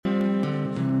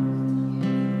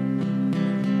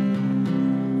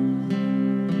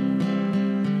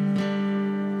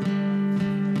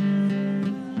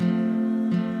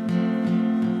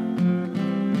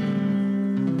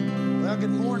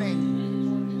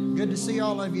Good to see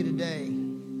all of you today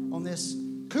on this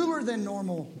cooler than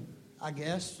normal, I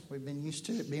guess. We've been used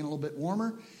to it being a little bit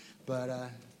warmer, but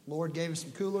Lord gave us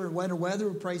some cooler, wetter weather.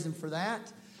 We praise Him for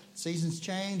that. Seasons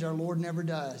change. Our Lord never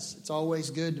does. It's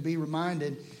always good to be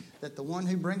reminded that the one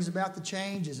who brings about the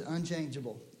change is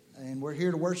unchangeable. And we're here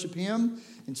to worship Him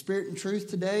in spirit and truth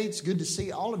today. It's good to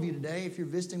see all of you today if you're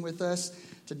visiting with us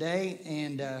today.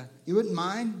 And you wouldn't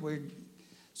mind. We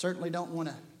certainly don't want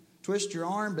to twist your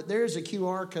arm, but there's a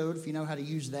QR code if you know how to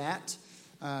use that.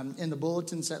 In the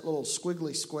bulletins, that little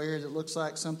squiggly square that looks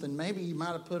like something maybe you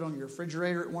might have put on your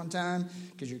refrigerator at one time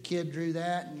because your kid drew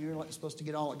that and you're supposed to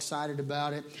get all excited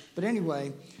about it. But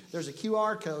anyway, there's a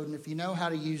QR code, and if you know how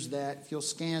to use that, if you'll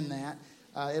scan that,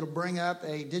 it'll bring up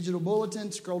a digital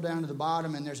bulletin. Scroll down to the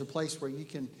bottom, and there's a place where you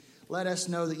can let us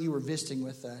know that you were visiting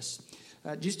with us.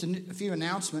 Just a few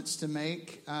announcements to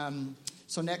make.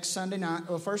 So next Sunday night,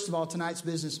 well, first of all, tonight's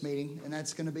business meeting, and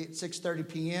that's going to be at 6:30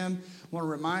 p.m. I want to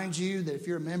remind you that if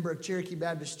you're a member of Cherokee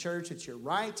Baptist Church, it's your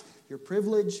right, your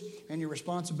privilege, and your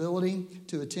responsibility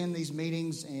to attend these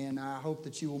meetings, and I hope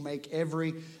that you will make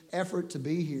every effort to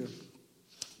be here.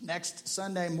 Next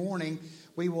Sunday morning,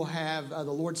 we will have the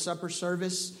Lord's Supper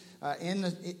service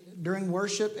during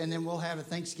worship, and then we'll have a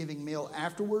Thanksgiving meal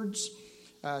afterwards.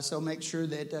 So make sure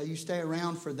that you stay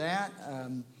around for that.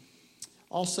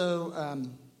 Also,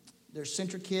 there's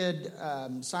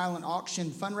CentriKid silent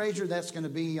auction fundraiser. That's going to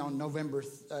be on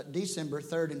December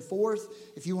 3rd and 4th.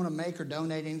 If you want to make or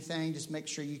donate anything, just make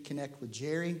sure you connect with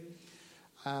Jerry.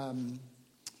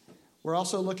 We're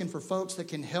also looking for folks that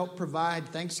can help provide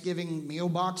Thanksgiving meal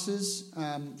boxes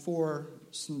for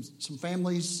some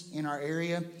families in our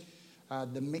area.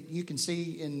 You can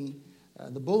see in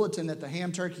the bulletin that the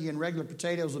ham, turkey, and regular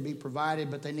potatoes will be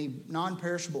provided, but they need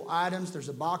non-perishable items. There's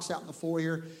a box out in the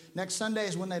foyer. Next Sunday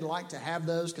is when they'd like to have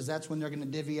those because that's when they're going to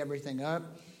divvy everything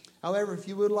up. However, if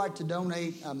you would like to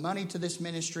donate money to this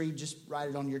ministry, just write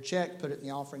it on your check, put it in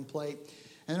the offering plate.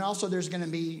 And then also there's going to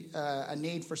be a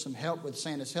need for some help with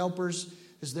Santa's Helpers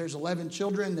because there's 11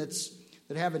 children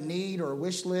that have a need or a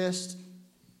wish list.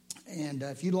 And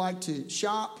if you'd like to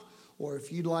shop, or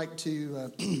if you'd like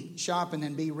to shop and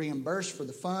then be reimbursed for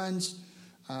the funds,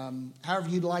 however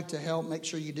you'd like to help, make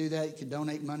sure you do that. You can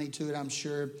donate money to it, I'm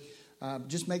sure.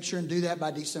 Just make sure and do that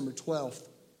by December 12th.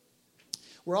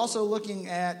 We're also looking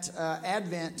at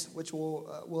Advent, which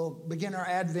we'll begin our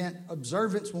Advent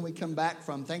observance when we come back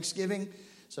from Thanksgiving.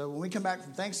 So when we come back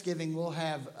from Thanksgiving, we'll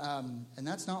have, and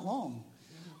that's not long,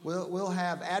 we'll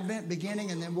have Advent beginning,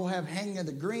 and then we'll have Hanging of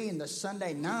the Green the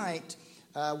Sunday night.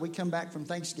 We come back from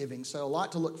Thanksgiving, so a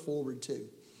lot to look forward to.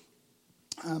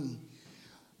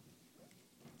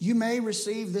 You may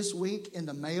receive this week in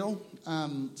the mail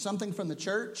something from the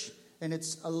church, and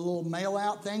it's a little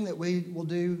mail-out thing that we will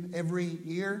do every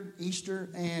year, Easter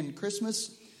and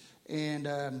Christmas.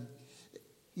 And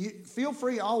you feel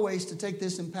free always to take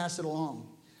this and pass it along.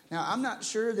 Now, I'm not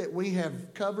sure that we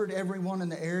have covered everyone in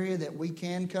the area that we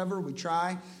can cover. We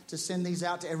try to send these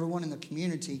out to everyone in the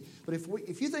community. But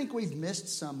if you think we've missed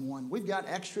someone, we've got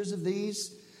extras of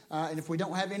these. And if we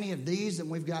don't have any of these, then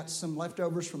we've got some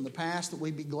leftovers from the past that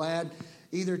we'd be glad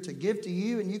either to give to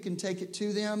you and you can take it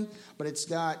to them. But it's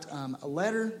got a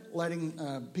letter letting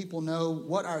people know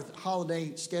what our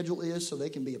holiday schedule is so they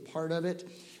can be a part of it.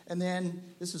 And then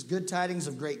this is Good Tidings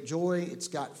of Great Joy. It's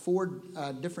got 4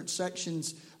 different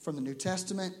sections from the New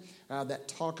Testament that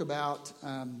talk about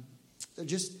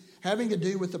just having to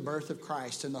do with the birth of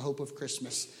Christ and the hope of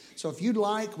Christmas. So if you'd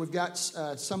like, we've got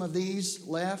some of these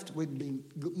left. We'd be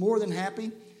more than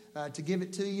happy to give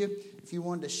it to you. If you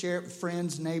wanted to share it with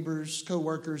friends, neighbors,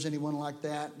 co-workers, anyone like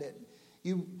that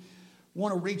you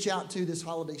want to reach out to this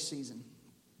holiday season.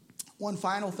 One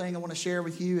final thing I want to share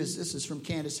with you is this is from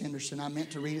Candace Henderson. I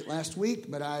meant to read it last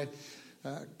week, but I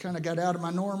kind of got out of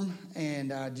my norm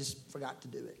and I just forgot to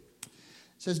do it. It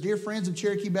says, Dear friends of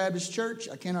Cherokee Baptist Church,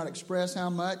 I cannot express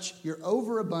how much your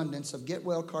overabundance of get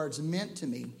well cards meant to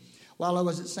me while I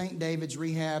was at St. David's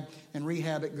rehab and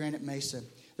rehab at Granite Mesa.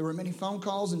 There were many phone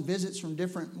calls and visits from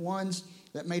different ones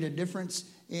that made a difference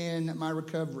in my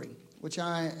recovery, which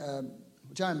I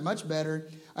am much better.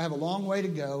 I have a long way to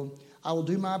go. I will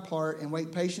do my part and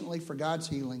wait patiently for God's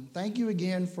healing. Thank you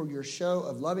again for your show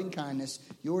of loving kindness.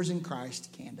 Yours in Christ,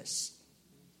 Candace.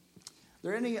 Are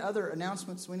there any other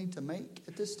announcements we need to make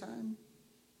at this time?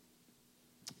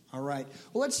 All right.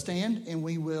 Well, let's stand and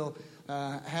we will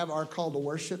have our call to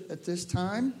worship at this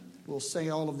time. We'll say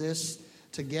all of this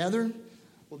together.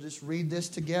 We'll just read this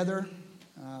together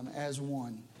as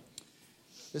one.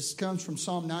 This comes from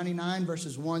Psalm 99,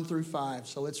 verses 1 through 5.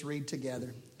 So let's read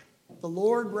together. The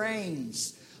Lord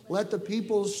reigns. Let the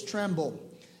peoples tremble.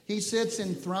 He sits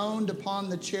enthroned upon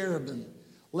the cherubim.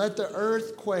 Let the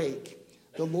earth quake.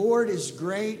 The Lord is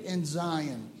great in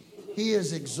Zion. He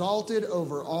is exalted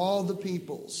over all the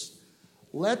peoples.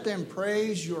 Let them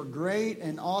praise your great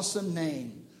and awesome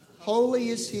name. Holy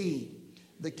is he.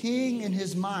 The King in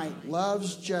his might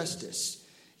loves justice.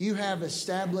 You have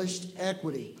established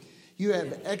equity. You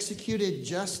have executed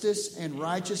justice and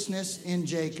righteousness in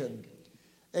Jacob.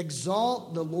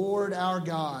 Exalt the Lord our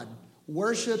God.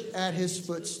 Worship at his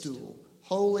footstool.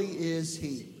 Holy is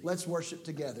he. Let's worship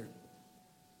together.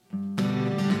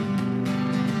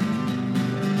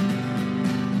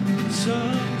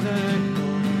 Sunlight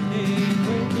morning,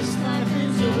 hope this life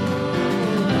is over.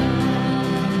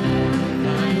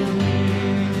 Fly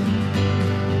away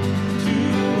to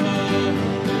a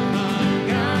home on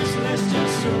God's celestial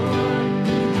shore.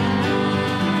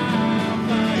 I'll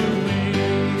fly away.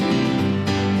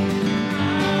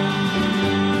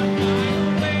 I'll fly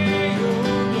away, oh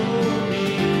glory.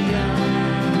 I'll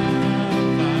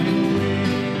fly away.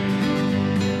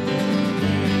 When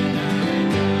I die,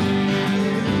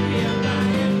 hallelujah, by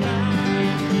and by,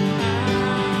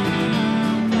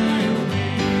 I'll fly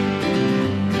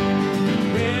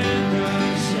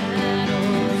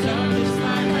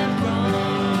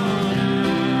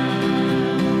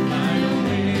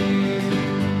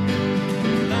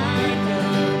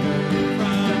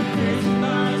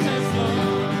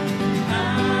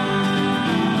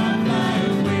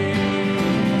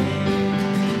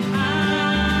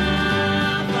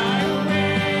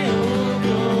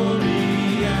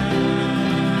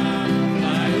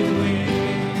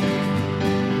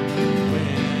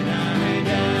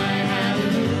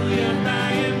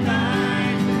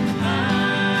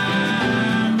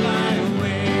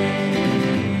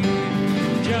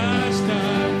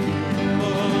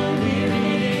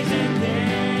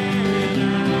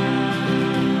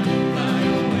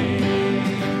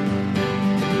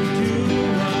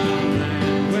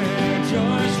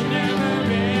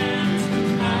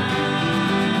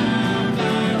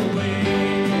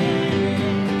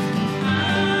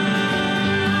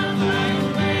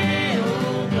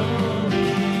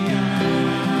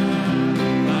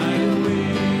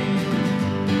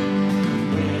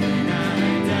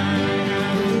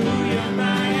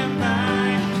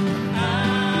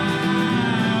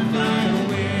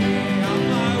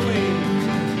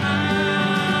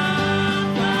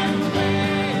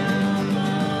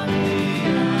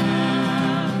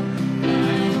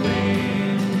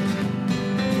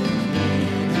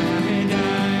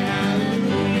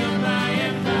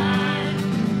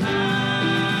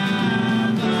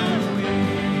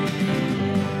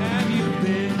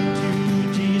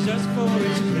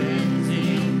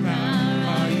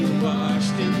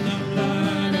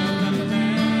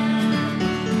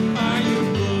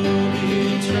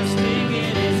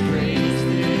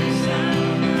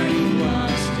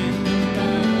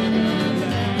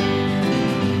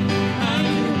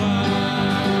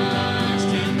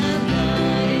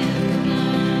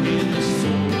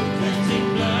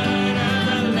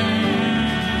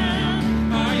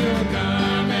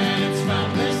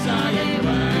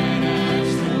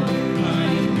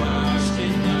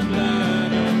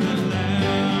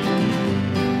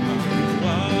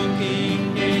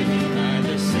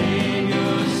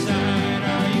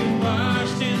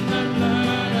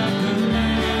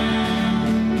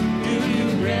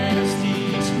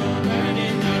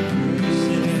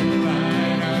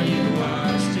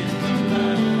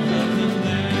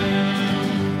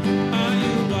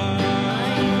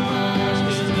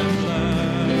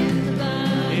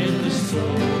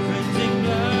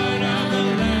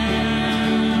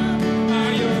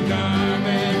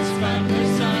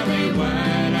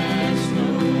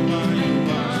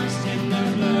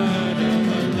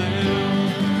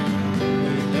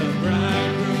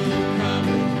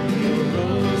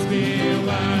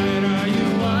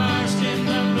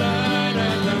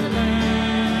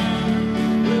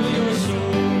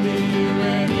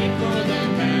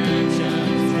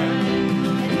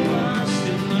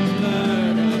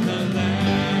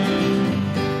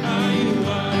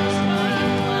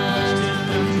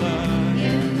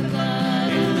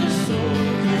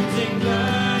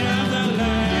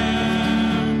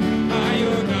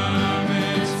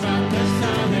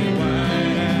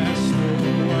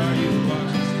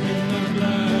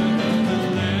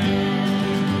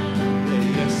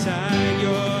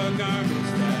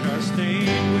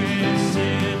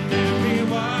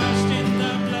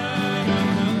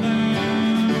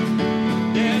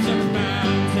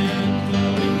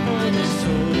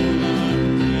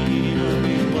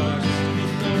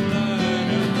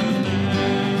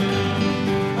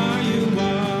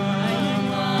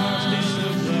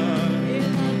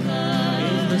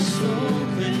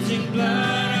cleansing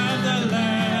blood of the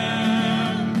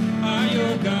Lamb. Are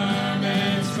your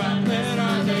garments spotless?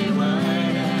 Are they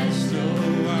white as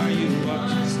snow? Are you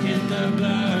washed in the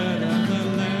blood of the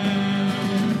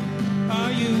Lamb?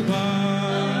 Are you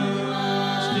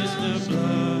washed in the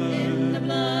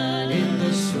blood, in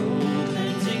the soul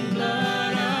cleansing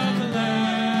blood of the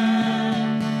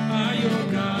Lamb? Are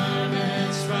your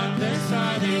garments spotless?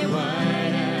 Are they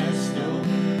white as snow?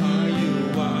 Are you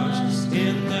washed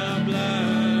in the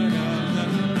blood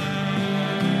of the Lamb?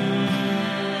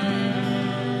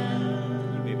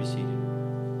 You may be seated.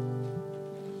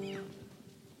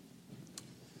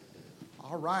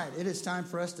 All right, it is time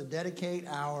for us to dedicate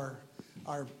our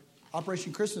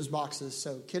Operation Christmas boxes.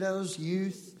 So kiddos,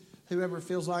 youth, whoever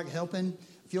feels like helping,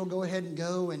 if you'll go ahead and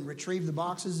go and retrieve the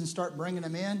boxes and start bringing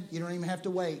them in, you don't even have to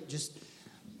wait. Just,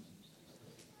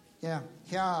 yo,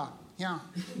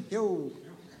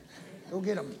 go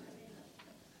get them.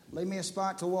 Leave me a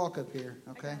spot to walk up here,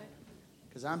 okay?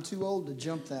 Because I'm too old to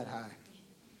jump that high.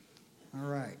 All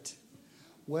right.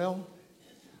 Well,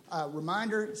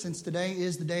 reminder, since today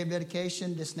is the day of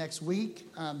dedication, this next week,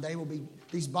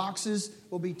 these boxes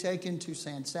will be taken to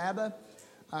San Saba.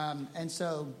 And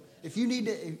so if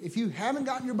you haven't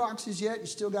gotten your boxes yet, you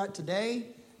still got today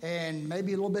and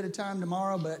maybe a little bit of time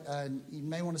tomorrow, but you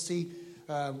may want to see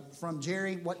from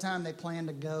Jerry what time they plan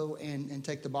to go and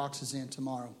take the boxes in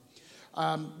tomorrow.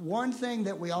 One thing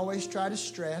that we always try to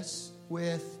stress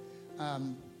with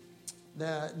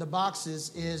the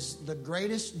boxes is the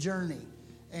greatest journey.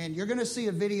 And you're going to see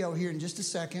a video here in just a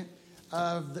second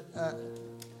of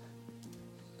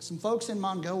some folks in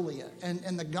Mongolia.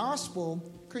 And the gospel,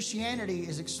 Christianity,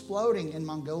 is exploding in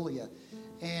Mongolia.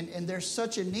 And there's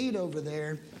such a need over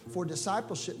there for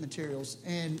discipleship materials.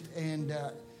 And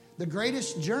the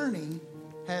greatest journey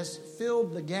has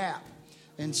filled the gap.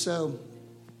 And so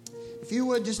if you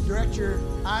would just direct your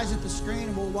eyes at the screen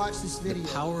and we'll watch this video. The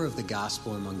power of the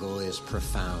gospel in Mongolia is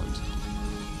profound.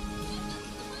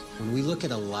 When we look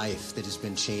at a life that has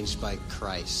been changed by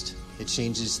Christ, it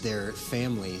changes their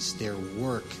families, their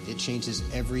work, it changes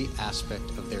every aspect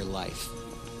of their life.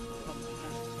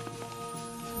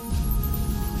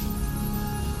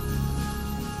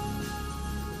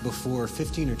 Before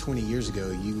 15 or 20 years ago,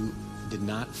 you did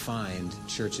not find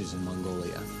churches in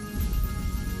Mongolia.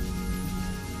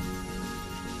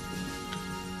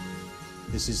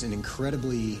 This is an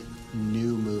incredibly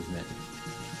new movement.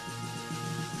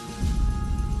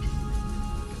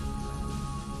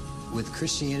 With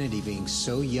Christianity being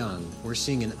so young, we're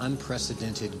seeing an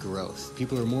unprecedented growth.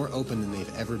 People are more open than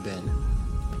they've ever been.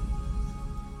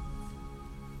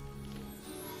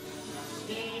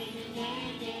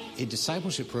 A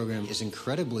discipleship program is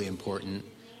incredibly important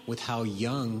with how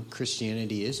young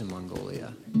Christianity is in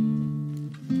Mongolia.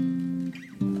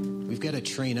 We've got to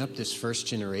train up this first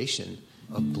generation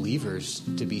of believers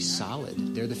to be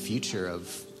solid. They're the future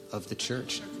of the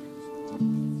church.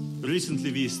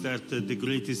 Recently, we started the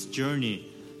Greatest Journey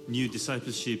new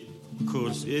discipleship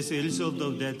course. As a result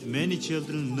of that, many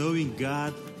children knowing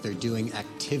God. They're doing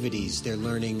activities, they're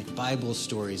learning Bible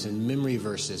stories and memory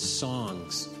verses,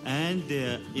 songs. And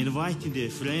they're inviting their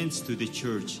friends to the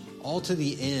church. All to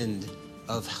the end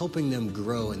of helping them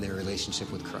grow in their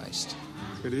relationship with Christ.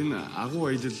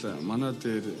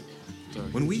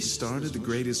 When we started the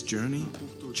Greatest Journey,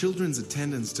 children's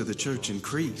attendance to the church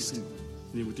increased.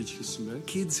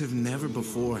 Kids have never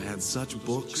before had such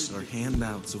books or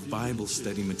handouts of Bible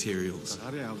study materials.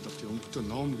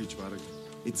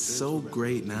 It's so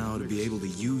great now to be able to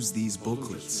use these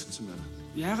booklets.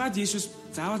 Яагаад Есүс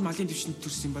заавал малын дэвшинд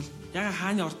төрсөн юм бол яагаад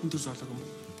хааны ортон төрс болов юм?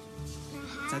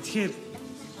 За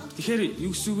тэгэхээр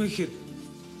юу гэсэн үг вэ гэхээр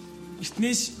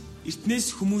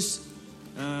эртнээс хүмүүс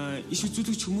иш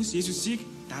үзүүлэгч хүмүүс Есүсийг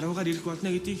даруугаар ирэх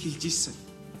болно гэдгийг хэлж ирсэн.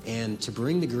 And to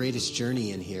bring the Greatest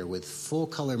Journey in here with full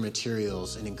color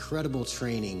materials and incredible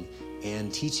training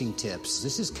and teaching tips.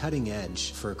 This is cutting edge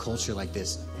for a culture like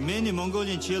this. Many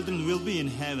Mongolian children will be in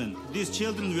heaven. These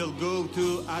children will go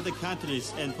to other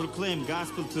countries and proclaim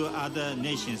gospel to other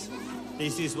nations.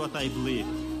 This is what I believe.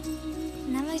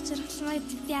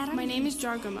 My name is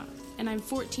Jargama, and I'm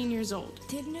 14 years old.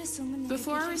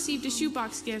 Before I received a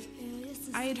shoebox gift,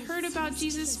 I had heard about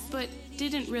Jesus, but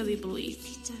didn't really believe.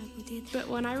 But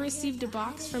when I received a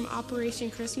box from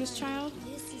Operation Christmas Child,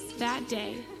 that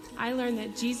day, I learned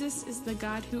that Jesus is the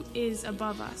God who is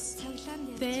above us.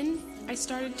 Then I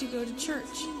started to go to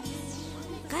church.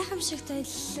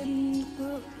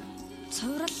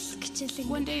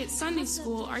 One day at Sunday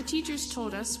school, our teachers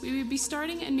told us we would be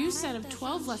starting a new set of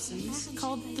 12 lessons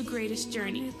called The Greatest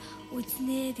Journey.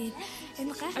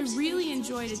 I really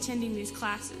enjoyed attending these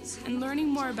classes and learning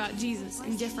more about Jesus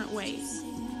in different ways.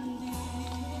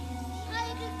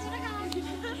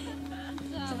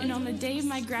 And on the day of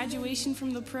my graduation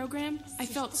from the program, I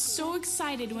felt so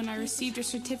excited when I received a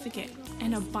certificate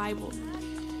and a Bible.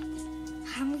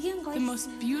 The most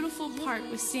beautiful part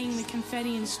was seeing the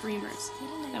confetti and streamers.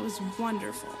 That was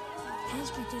wonderful.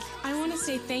 I want to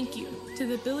say thank you to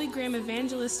the Billy Graham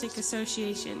Evangelistic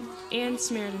Association and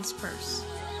Samaritan's Purse.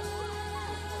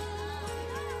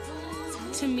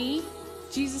 To me,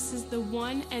 Jesus is the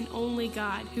one and only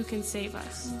God who can save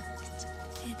us.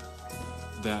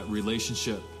 That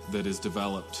relationship that is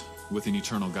developed with an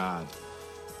eternal God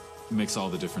makes all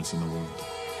the difference in the world.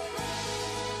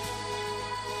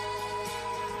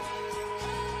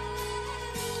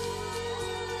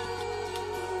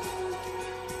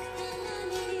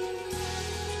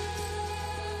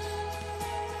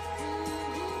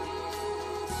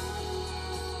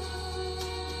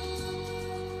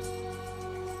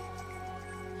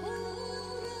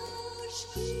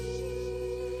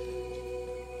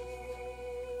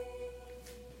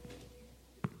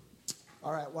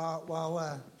 All right,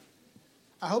 while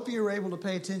I hope you were able to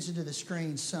pay attention to the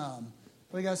screen some.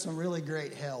 We got some really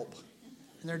great help,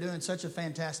 and they're doing such a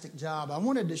fantastic job. I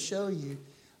wanted to show you,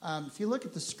 if you look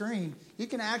at the screen, you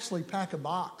can actually pack a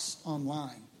box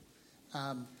online.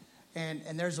 And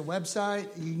there's a website.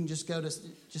 You can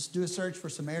just do a search for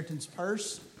Samaritan's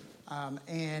Purse.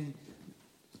 And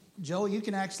Joel, you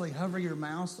can actually hover your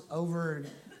mouse over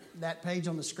that page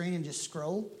on the screen and just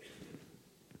scroll.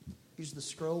 Use the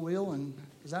scroll wheel, and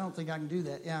because I don't think I can do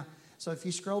that. Yeah. So if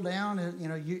you scroll down,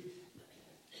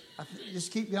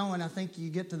 just keep going. I think you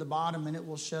get to the bottom, and it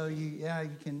will show you. Yeah,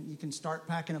 you can start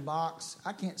packing a box.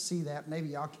 I can't see that. Maybe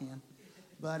y'all can.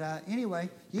 But anyway,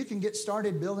 you can get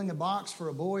started building a box for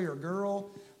a boy or girl.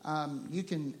 You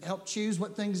can help choose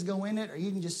what things go in it, or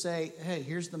you can just say, "Hey,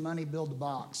 here's the money. Build the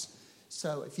box."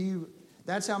 So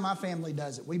that's how my family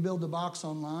does it. We build the box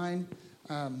online.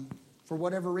 For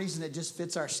whatever reason, it just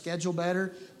fits our schedule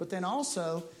better. But then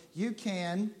also, you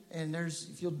can, and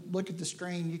if you look at the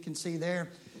screen, you can see there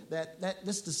that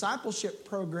this discipleship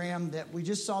program that we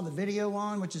just saw the video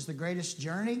on, which is The Greatest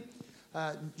Journey.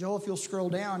 Joel, if you'll scroll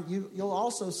down, you'll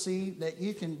also see that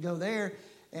you can go there,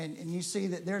 and you see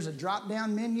that there's a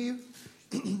drop-down menu,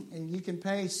 and you can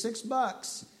pay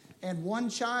 $6, and one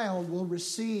child will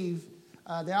receive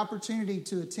the opportunity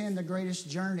to attend The Greatest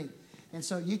Journey. And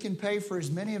so you can pay for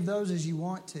as many of those as you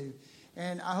want to.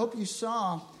 And I hope you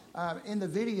saw in the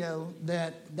video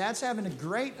that's having a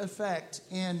great effect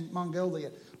in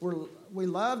Mongolia. We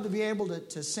love to be able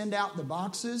to send out the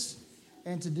boxes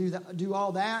and to do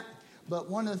all that. But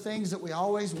one of the things that we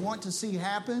always want to see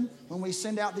happen when we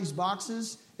send out these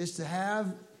boxes is to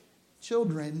have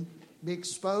children be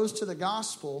exposed to the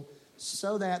gospel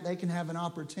so that they can have an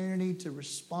opportunity to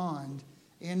respond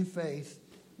in faith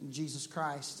in Jesus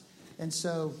Christ. And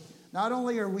so not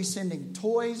only are we sending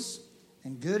toys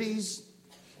and goodies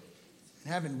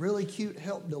and having really cute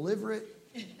help deliver it,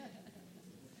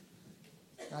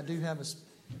 I do have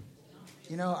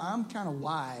I'm kind of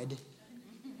wide.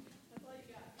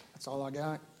 That's all I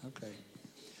got? Okay.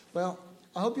 Well,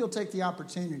 I hope you'll take the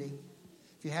opportunity,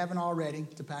 if you haven't already,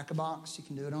 to pack a box. You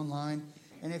can do it online.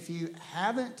 And if you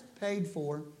haven't paid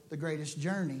for The Greatest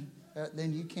Journey,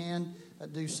 then you can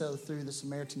do so through the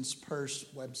Samaritan's Purse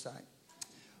website.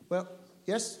 Well,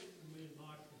 yes?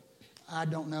 I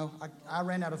don't know. I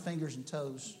ran out of fingers and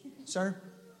toes. Sir?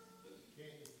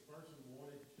 If the person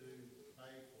wanted to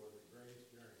pay for The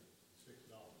Greatest Journey, $6.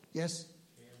 Yes?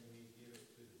 Can we give it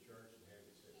to the church and have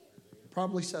it set through them?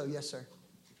 Probably so. Yes, sir.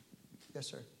 Yes,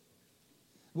 sir.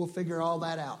 We'll figure all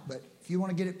that out. But if you want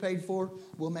to get it paid for,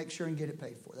 we'll make sure and get it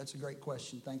paid for. That's a great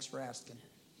question. Thanks for asking.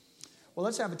 Well,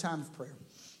 let's have a time of prayer.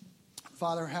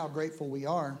 Father, how grateful we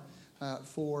are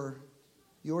for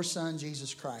your Son,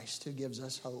 Jesus Christ, who gives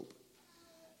us hope.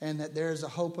 And that there is a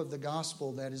hope of the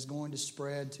gospel that is going to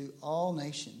spread to all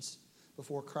nations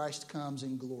before Christ comes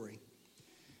in glory.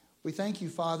 We thank you,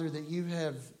 Father, that you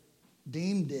have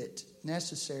deemed it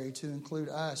necessary to include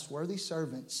us, worthy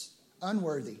servants,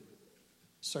 unworthy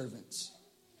servants,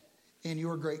 in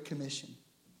your great commission.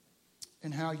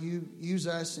 And how you use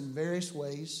us in various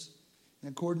ways in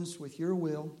accordance with your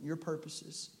will, your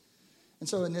purposes. And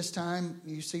so in this time,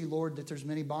 you see, Lord, that there's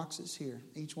many boxes here.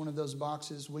 Each one of those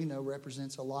boxes we know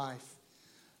represents a life,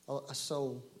 a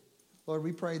soul. Lord,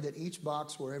 we pray that each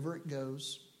box, wherever it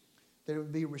goes, that it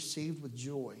would be received with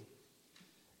joy.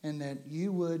 And that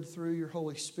you would, through your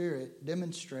Holy Spirit,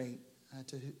 demonstrate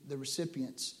to the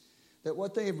recipients that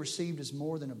what they have received is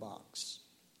more than a box.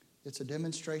 It's a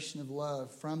demonstration of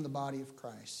love from the body of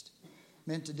Christ,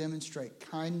 meant to demonstrate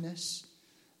kindness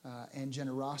and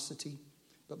generosity.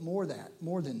 But more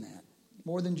than that,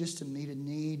 more than just to meet a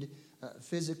need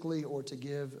physically or to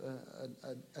give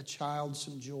a child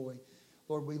some joy.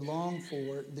 Lord, we long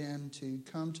for them to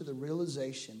come to the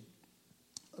realization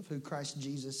of who Christ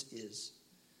Jesus is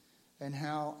and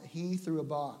how He, through a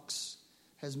box,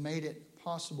 has made it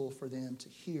possible for them to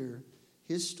hear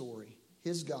His story,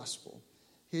 His gospel,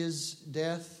 His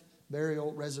death,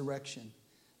 burial, resurrection,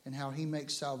 and how He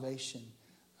makes salvation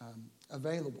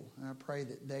available. And I pray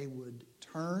that they would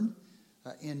turn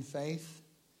in faith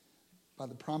by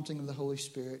the prompting of the Holy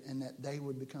Spirit, and that they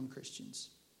would become Christians.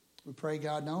 We pray,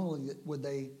 God, not only would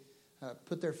they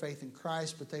put their faith in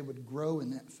Christ, but they would grow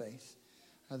in that faith,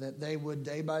 that they would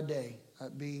day by day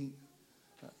be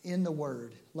in the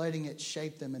Word, letting it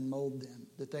shape them and mold them,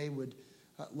 that they would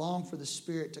long for the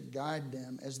Spirit to guide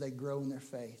them as they grow in their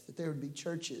faith, that there would be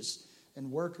churches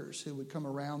and workers who would come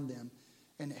around them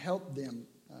and help them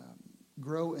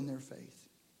grow in their faith.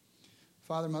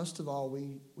 Father, most of all,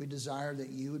 we desire that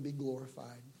You would be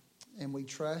glorified, and we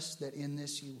trust that in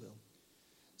this You will.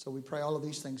 So we pray all of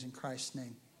these things in Christ's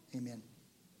name. Amen.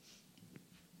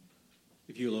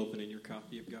 If you'll open in your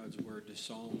copy of God's Word to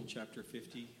Psalm chapter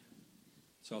 50.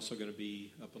 It's also going to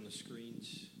be up on the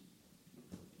screens.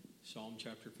 Psalm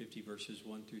chapter 50, verses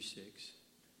 1 through 6.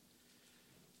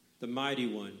 The mighty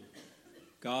one,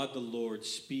 God the Lord,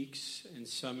 speaks and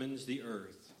summons the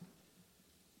earth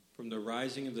from the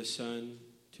rising of the sun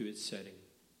to its setting.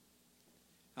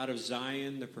 Out of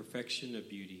Zion, the perfection of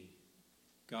beauty,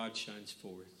 God shines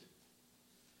forth.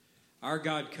 Our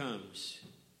God comes.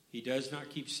 He does not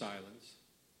keep silence.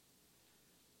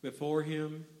 Before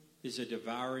Him is a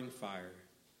devouring fire.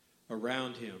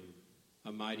 Around Him,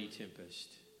 a mighty tempest.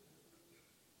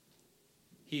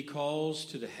 He calls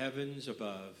to the heavens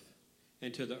above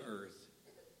and to the earth,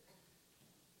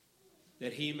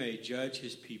 that He may judge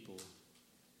His people.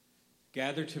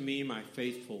 Gather to me my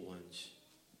faithful ones,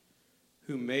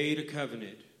 who made a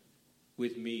covenant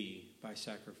with me by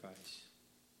sacrifice.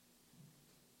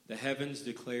 The heavens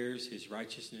declares His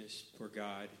righteousness, for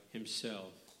God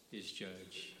Himself is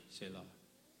judge. Selah.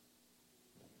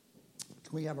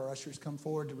 Can we have our ushers come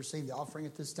forward to receive the offering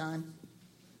at this time?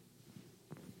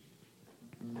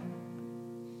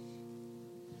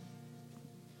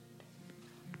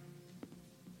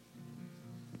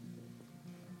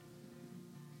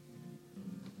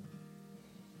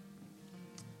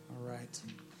 All right.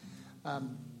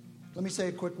 Let me say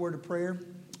a quick word of prayer,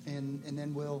 and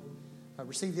then we'll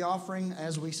receive the offering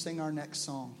as we sing our next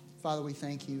song. Father, we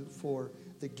thank You for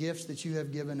the gifts that You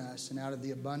have given us, and out of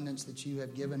the abundance that You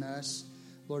have given us,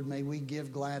 Lord, may we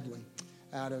give gladly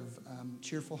out of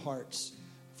cheerful hearts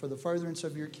for the furtherance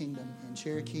of Your kingdom in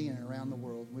Cherokee and around the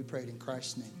world. We pray it in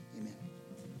Christ's name. Amen.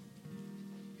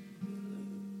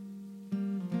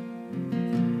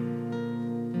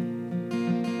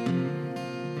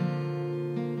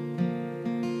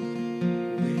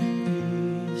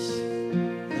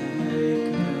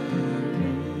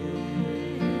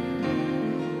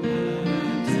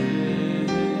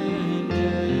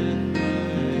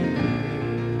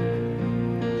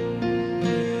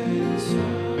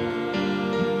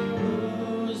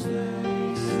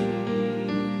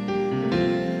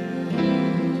 Like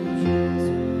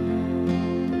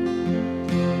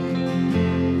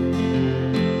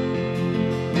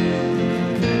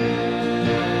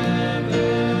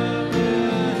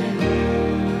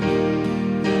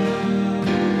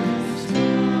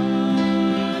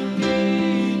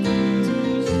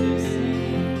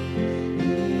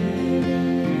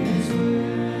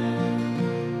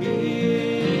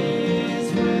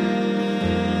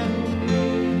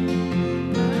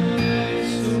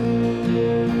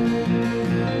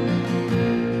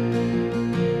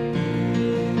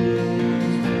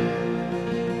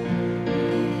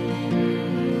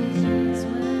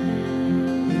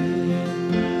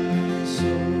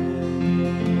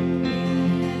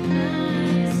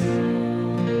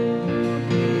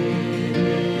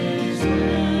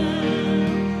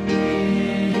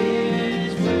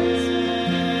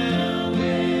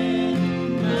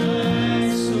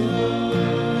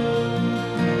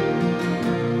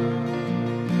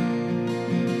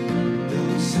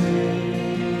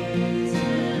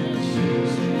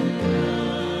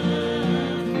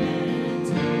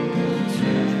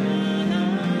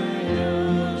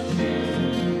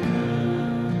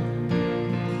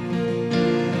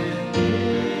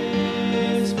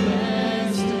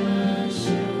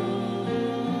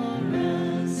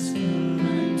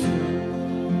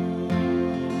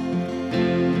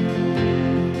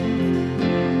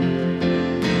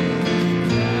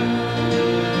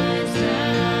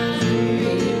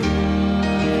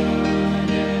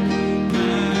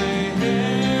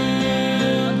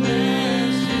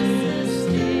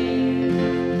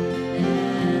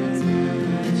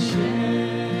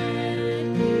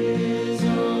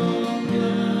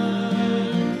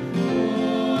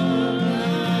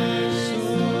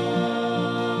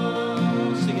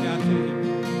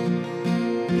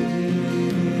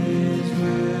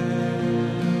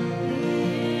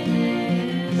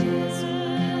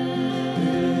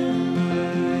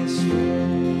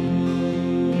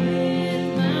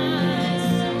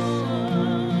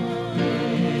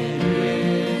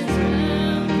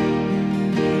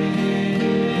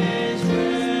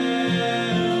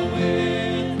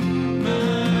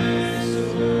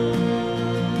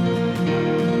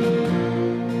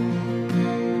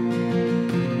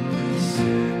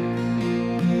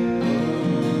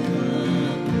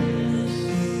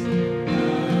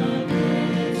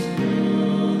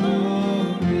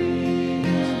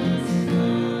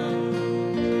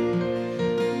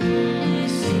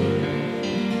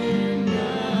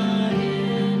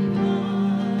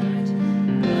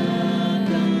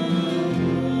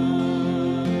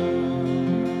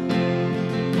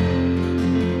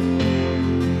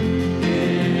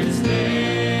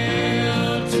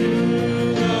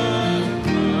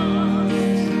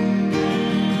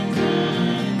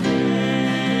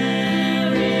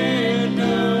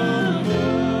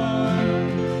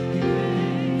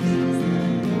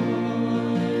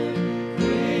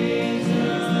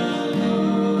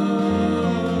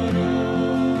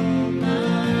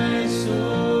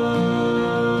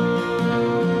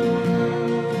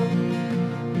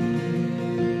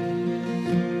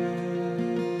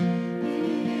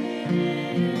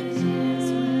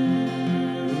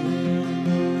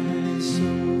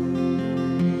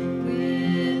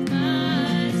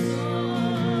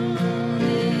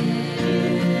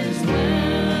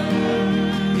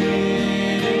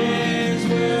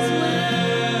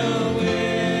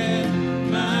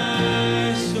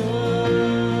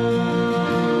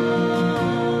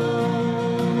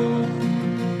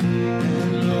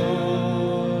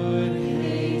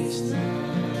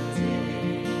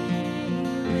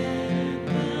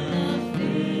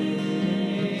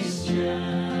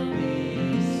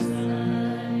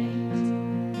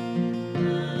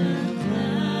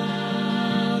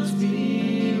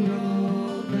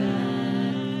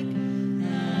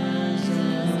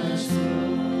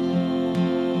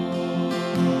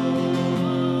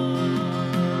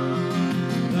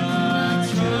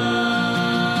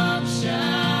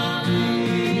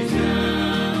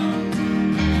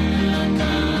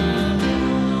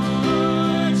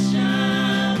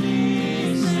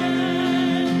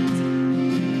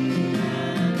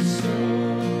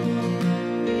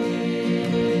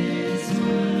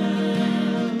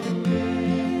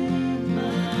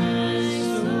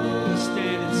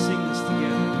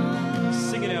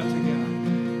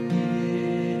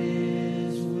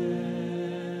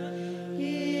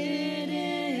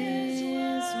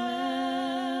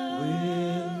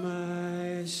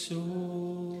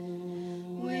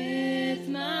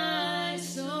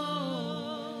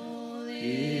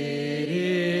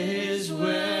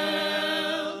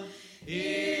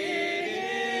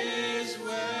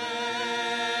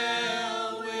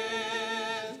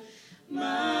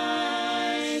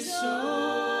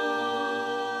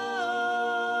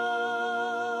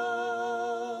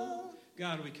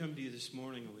come to you this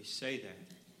morning and we say that,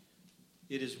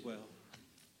 it is well.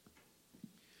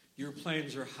 Your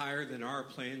plans are higher than our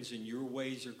plans, and your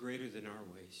ways are greater than our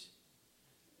ways.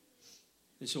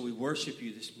 And so we worship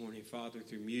you this morning, Father,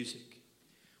 through music.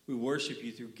 We worship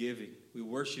you through giving. We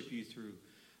worship you through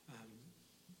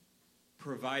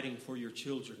providing for your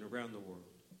children around the world.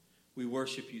 We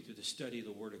worship you through the study of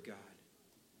the Word of God.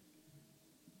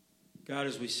 God,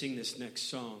 as we sing this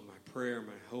next song, my prayer,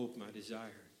 my hope, my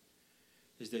desire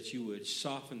is that you would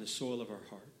soften the soil of our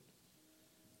heart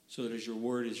so that as your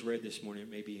word is read this morning, it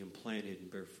may be implanted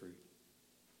and bear fruit.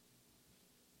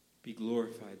 Be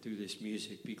glorified through this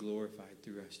music. Be glorified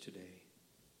through us today.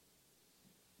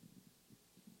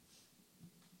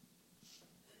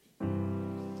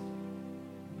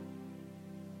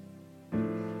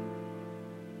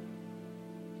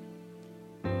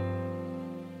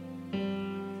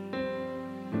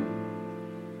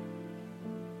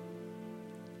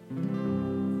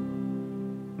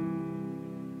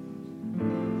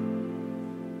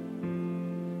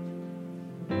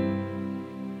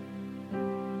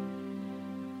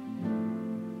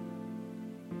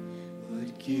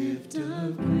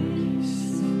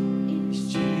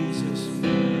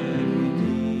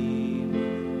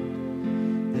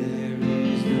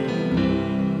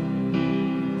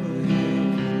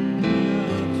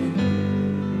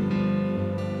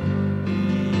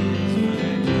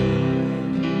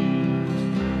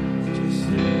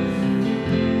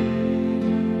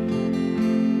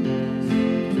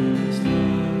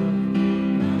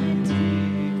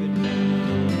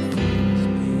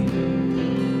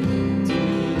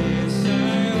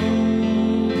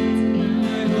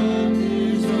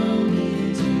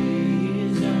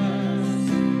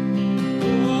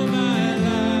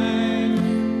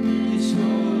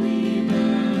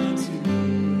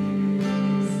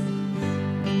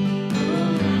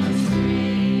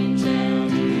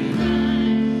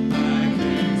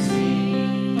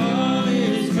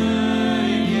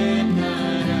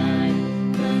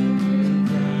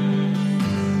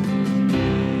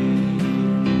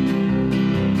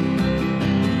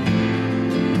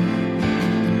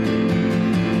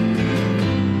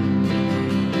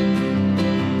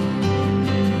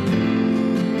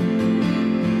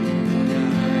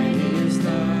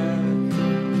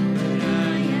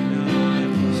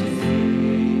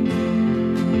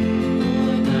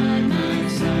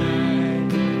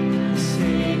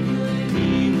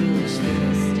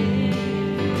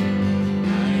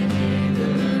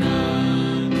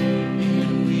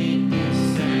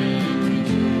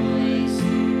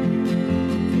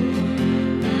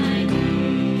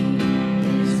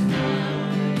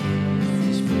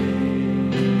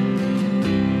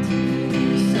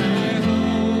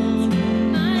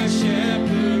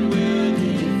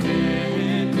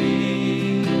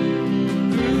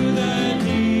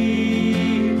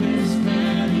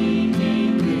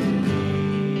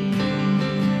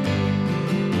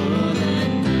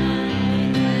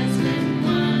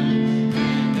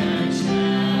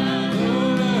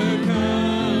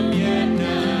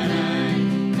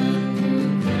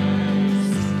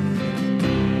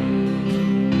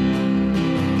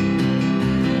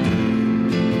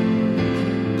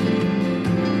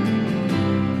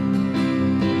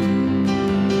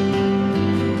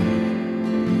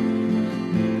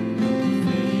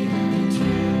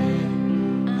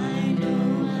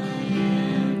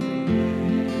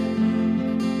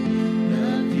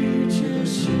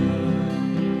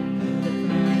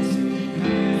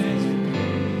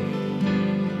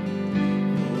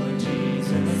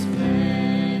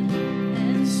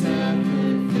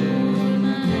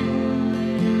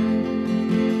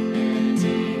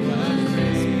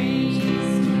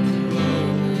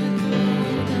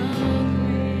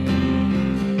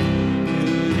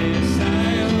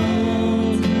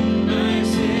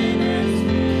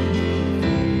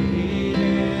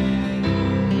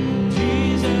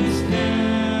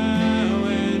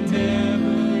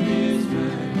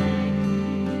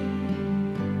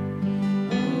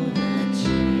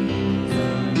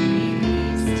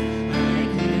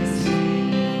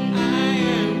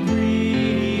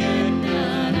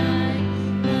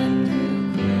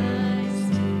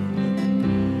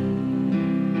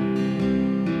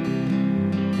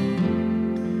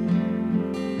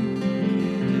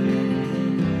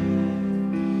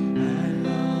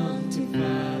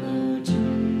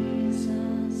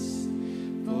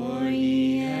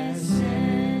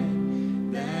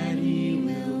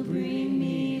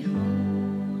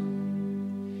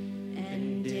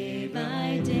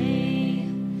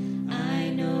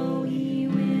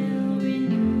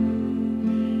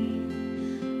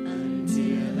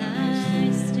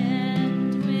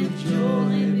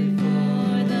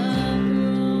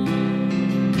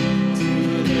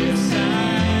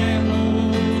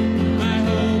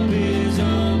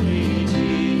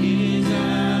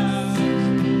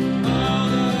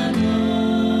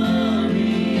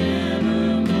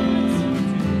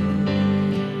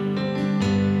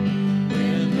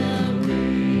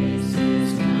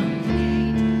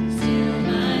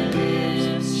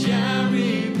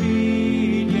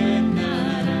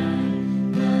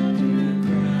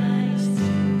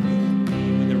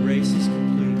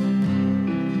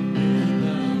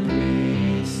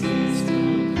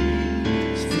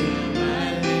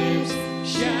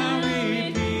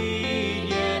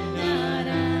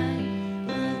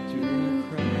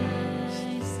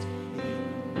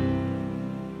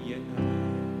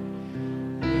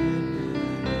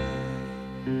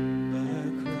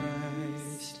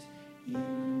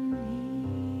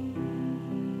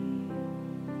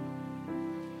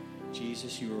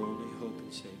 Jesus, you are only hope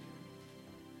and Savior.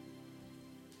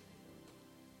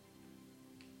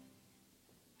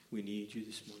 We need you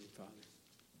this morning, Father.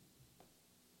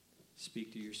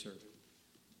 Speak to your servant.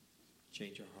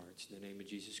 Change our hearts. In the name of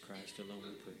Jesus Christ alone we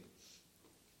pray.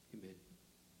 Amen.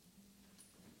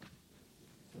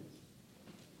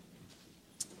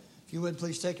 If you would,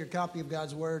 please take your copy of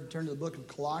God's Word, turn to the book of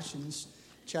Colossians,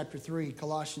 chapter 3.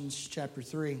 Colossians, chapter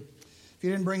 3. If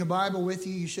you didn't bring a Bible with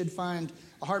you, you should find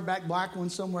a hardback black one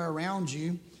somewhere around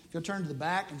you. If you'll turn to the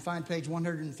back and find page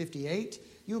 158,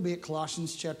 you'll be at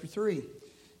Colossians, chapter 3.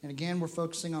 And again, we're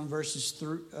focusing on verses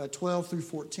 12 through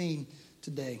 14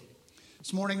 today.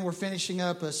 This morning, we're finishing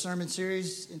up a sermon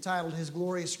series entitled His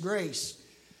Glorious Grace.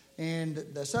 And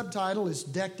the subtitle is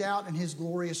Decked Out in His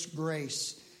Glorious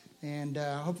Grace. And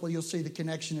hopefully you'll see the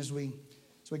connection as we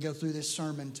go through this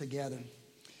sermon together.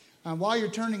 While you're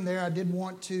turning there, I did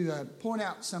want to point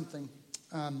out something.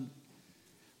 I'm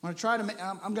going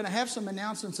to have some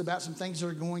announcements about some things that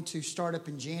are going to start up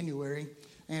in January.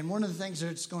 And one of the things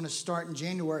that's going to start in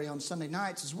January on Sunday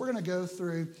nights is we're going to go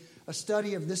through a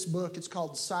study of this book. It's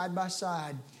called Side by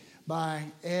Side by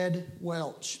Ed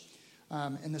Welch.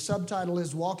 And the subtitle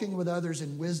is Walking with Others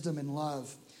in Wisdom and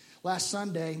Love. Last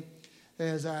Sunday,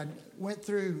 as I went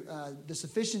through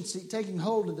taking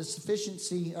hold of the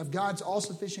sufficiency of God's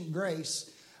all-sufficient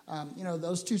grace,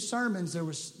 those two sermons, there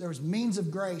was means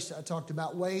of grace. I talked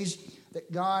about ways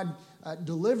that God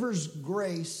delivers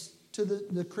grace to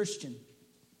the Christian.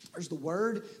 There's the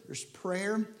Word, there's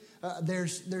prayer,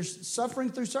 there's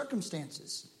suffering through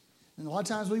circumstances. And a lot of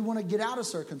times we want to get out of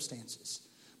circumstances.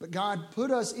 But God put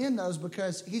us in those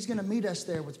because He's going to meet us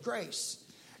there with grace.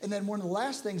 And then one of the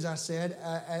last things I said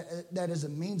that is a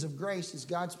means of grace is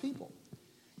God's people.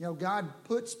 God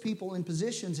puts people in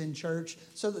positions in church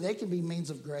so that they can be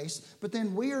means of grace. But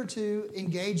then we are to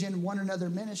engage in one another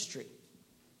ministry.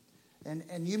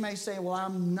 And you may say, well,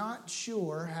 I'm not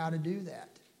sure how to do that.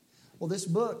 Well, this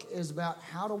book is about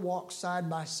how to walk side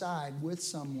by side with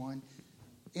someone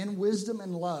in wisdom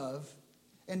and love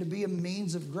and to be a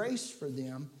means of grace for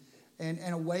them and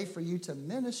a way for you to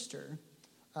minister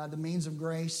the means of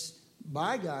grace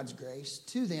by God's grace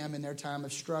to them in their time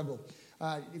of struggle.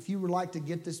 If you would like to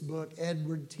get this book,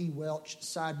 Edward T. Welch,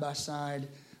 Side by Side,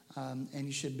 and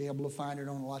you should be able to find it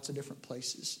on lots of different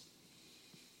places.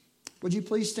 Would you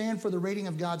please stand for the reading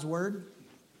of God's Word?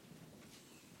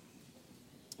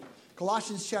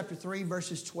 Colossians chapter 3,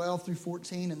 verses 12 through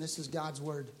 14, and this is God's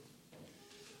Word.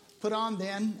 Put on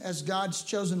then, as God's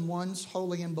chosen ones,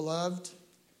 holy and beloved,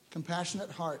 compassionate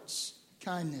hearts,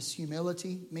 kindness,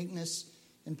 humility, meekness,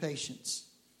 and patience,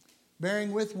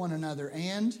 bearing with one another,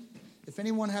 and, if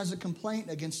anyone has a complaint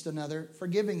against another,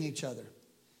 forgiving each other.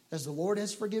 As the Lord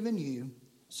has forgiven you,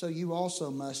 so you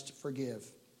also must forgive.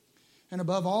 And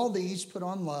above all these, put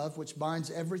on love, which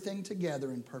binds everything together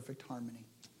in perfect harmony.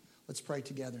 Let's pray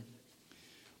together.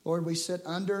 Lord, we sit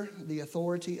under the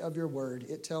authority of your word.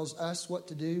 It tells us what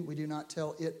to do. We do not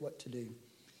tell it what to do.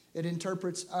 It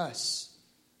interprets us.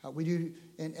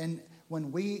 And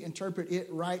when we interpret it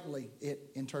rightly, it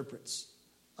interprets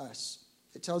us.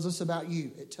 It tells us about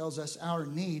you. It tells us our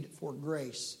need for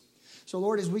grace. So,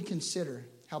 Lord, as we consider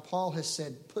how Paul has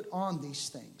said, put on these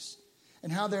things,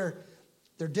 and how they're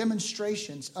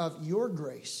demonstrations of your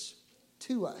grace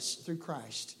to us through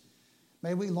Christ,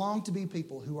 may we long to be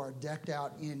people who are decked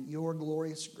out in your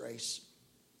glorious grace.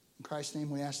 In Christ's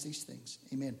name we ask these things.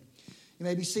 Amen. You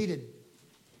may be seated.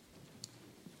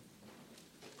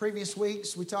 Previous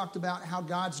weeks we talked about how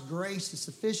God's grace is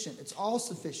sufficient. It's all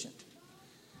sufficient.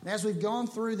 And as we've gone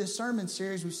through this sermon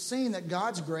series, we've seen that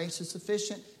God's grace is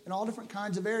sufficient in all different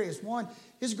kinds of areas. One,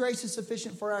 His grace is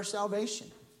sufficient for our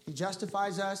salvation. He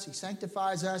justifies us. He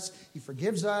sanctifies us. He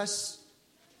forgives us.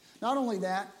 Not only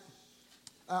that,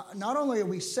 not only are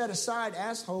we set aside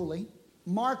as holy,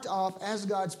 marked off as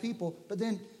God's people, but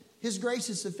then His grace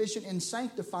is sufficient in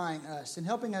sanctifying us and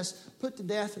helping us put to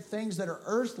death the things that are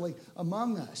earthly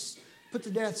among us, put to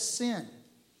death sin.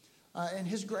 And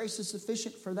His grace is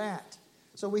sufficient for that.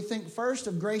 So we think first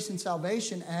of grace and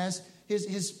salvation as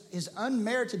His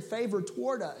unmerited favor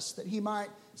toward us, that He might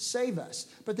save us.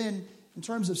 But then in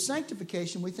terms of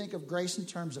sanctification, we think of grace in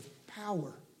terms of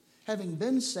power. Having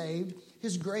been saved,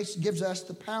 His grace gives us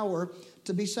the power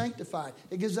to be sanctified.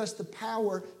 It gives us the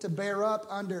power to bear up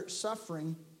under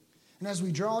suffering. And as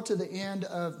we draw to the end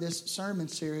of this sermon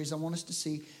series, I want us to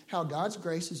see how God's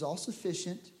grace is all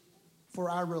sufficient for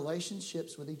our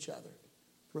relationships with each other,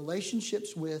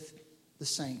 relationships with the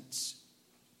saints.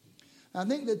 I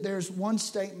think that there's one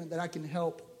statement that I can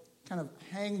help kind of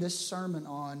hang this sermon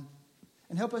on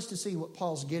and help us to see what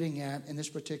Paul's getting at in this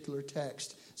particular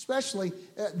text. especially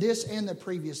this and the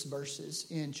previous verses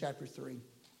in chapter 3.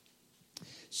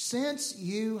 Since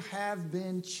you have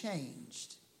been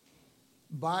changed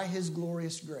by His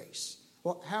glorious grace.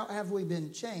 Well, how have we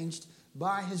been changed?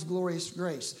 By His glorious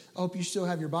grace. I hope you still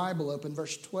have your Bible open.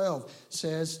 Verse 12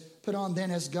 says, put on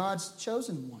then as God's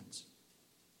chosen ones.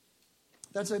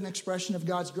 That's an expression of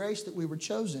God's grace that we were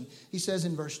chosen. He says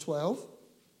in verse 12,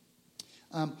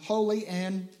 holy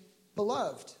and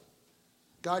beloved.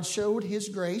 God showed His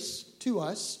grace to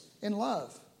us in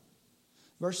love.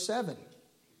 Verse 7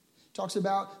 talks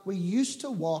about we used to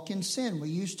walk in sin. We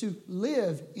used to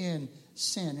live in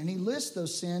sin. And he lists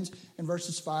those sins in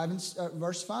verse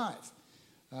 5.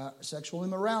 Sexual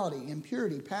immorality,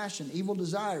 impurity, passion, evil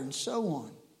desire, and so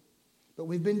on. But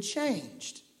we've been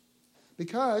changed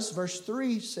because verse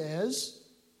 3 says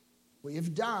we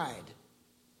have died.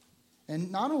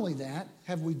 And not only that,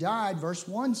 have we died, verse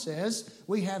 1 says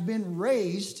we have been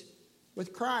raised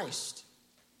with Christ.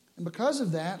 And because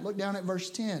of that, look down at verse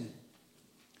 10.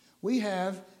 We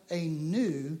have a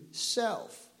new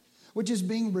self, which is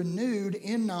being renewed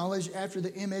in knowledge after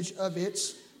the image of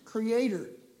its Creator.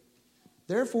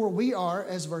 Therefore, we are,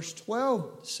 as verse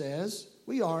 12 says,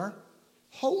 we are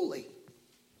holy.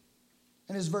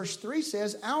 And as verse 3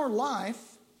 says, our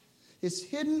life is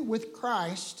hidden with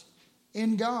Christ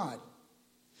in God.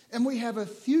 And we have a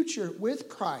future with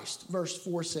Christ, verse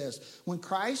 4 says. When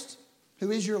Christ,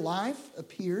 who is your life,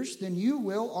 appears, then you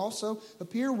will also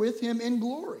appear with Him in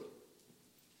glory.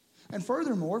 And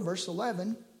furthermore, verse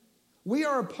 11, we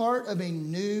are a part of a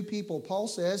new people. Paul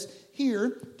says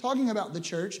here, talking about the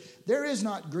church, there is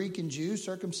not Greek and Jew,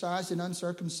 circumcised and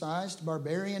uncircumcised,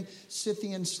 barbarian,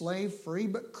 Scythian, slave, free,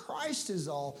 but Christ is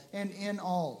all and in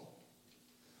all.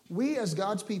 We as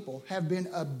God's people have been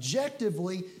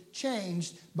objectively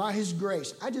changed by His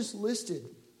grace. I just listed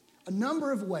a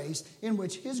number of ways in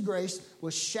which His grace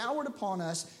was showered upon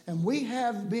us and we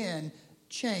have been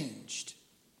changed.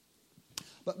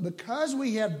 But because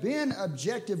we have been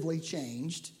objectively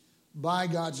changed by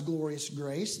God's glorious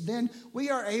grace, then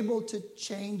we are able to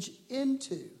change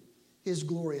into His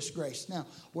glorious grace. Now,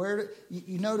 where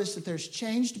you notice that there's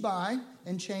changed by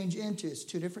and change into. It's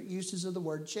two different uses of the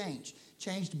word change.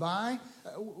 Changed by,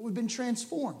 we've been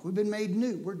transformed. We've been made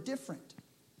new. We're different.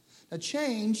 Now,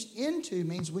 changed into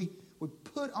means we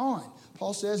put on.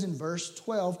 Paul says in verse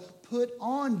 12, put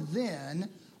on then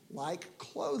like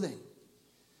clothing.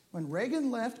 When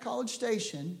Reagan left College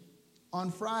Station on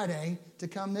Friday to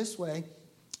come this way,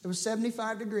 it was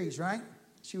 75 degrees, right?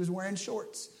 She was wearing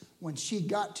shorts. When she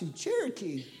got to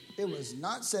Cherokee, it was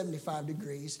not 75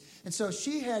 degrees. And so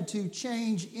she had to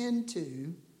change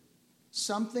into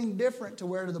something different to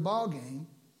wear to the ball game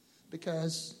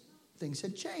because things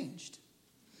had changed.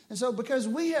 And so because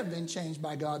we have been changed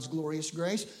by God's glorious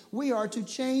grace, we are to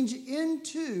change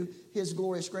into His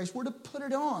glorious grace. We're to put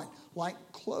it on like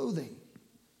clothing.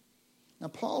 Now,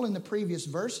 Paul, in the previous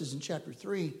verses in chapter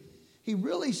 3, he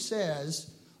really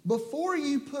says, before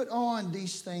you put on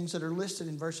these things that are listed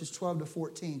in verses 12 to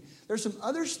 14, there's some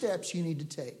other steps you need to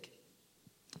take.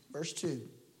 Verse 2,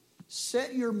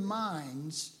 set your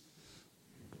minds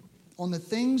on the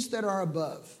things that are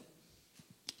above,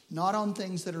 not on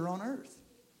things that are on earth.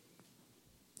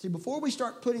 See, before we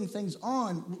start putting things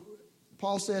on,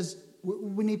 Paul says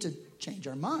we need to change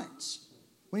our minds.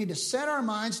 We need to set our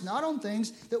minds not on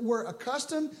things that we're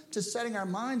accustomed to setting our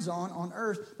minds on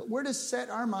earth, but we're to set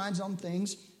our minds on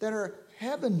things that are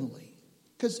heavenly.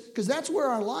 Because that's where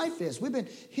our life is. We've been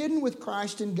hidden with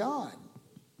Christ in God.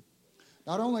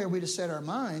 Not only are we to set our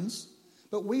minds,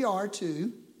 but we are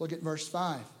to, look at verse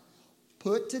 5,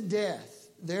 put to death,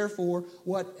 therefore,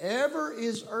 whatever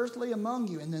is earthly among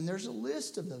you. And then there's a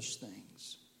list of those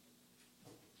things.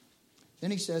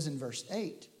 Then he says in verse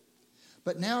 8,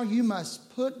 but now you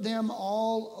must put them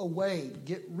all away.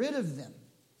 Get rid of them.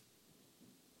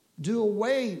 Do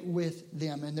away with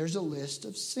them. And there's a list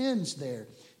of sins there.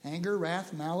 Anger,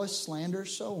 wrath, malice, slander,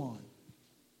 so on.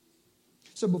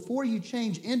 So before you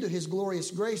change into His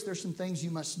glorious grace, there's some things you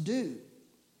must do.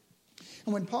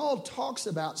 And when Paul talks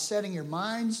about setting your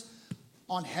minds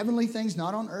on heavenly things,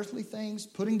 not on earthly things,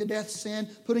 putting to death sin,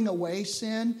 putting away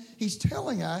sin, he's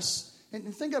telling us,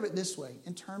 and think of it this way,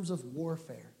 in terms of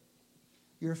warfare.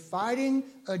 You're fighting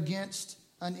against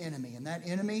an enemy, and that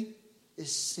enemy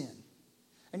is sin.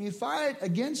 And you fight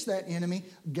against that enemy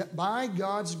by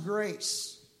God's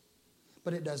grace.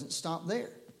 But it doesn't stop there.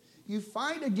 You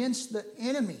fight against the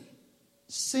enemy,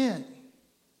 sin,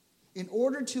 in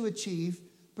order to achieve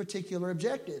particular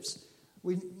objectives.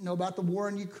 We know about the war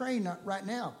in Ukraine right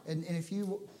now. And if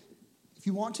you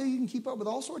want to, you can keep up with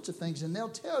all sorts of things. And they'll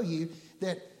tell you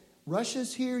that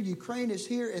Russia's here, Ukraine is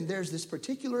here, and there's this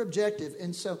particular objective.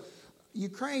 And so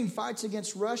Ukraine fights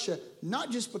against Russia,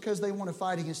 not just because they want to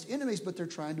fight against enemies, but they're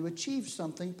trying to achieve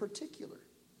something particular.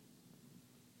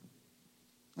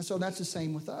 And so that's the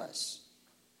same with us.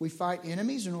 We fight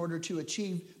enemies in order to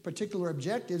achieve particular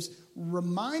objectives,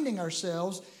 reminding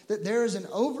ourselves that there is an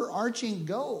overarching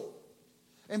goal.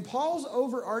 And Paul's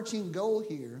overarching goal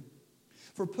here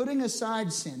for putting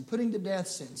aside sin, putting to death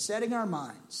sin, setting our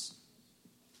minds,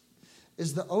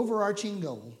 is the overarching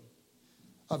goal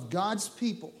of God's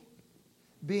people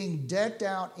being decked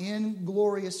out in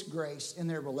glorious grace in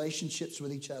their relationships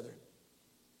with each other.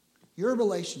 Your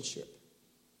relationship,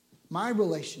 my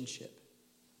relationship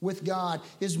with God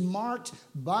is marked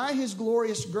by His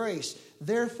glorious grace.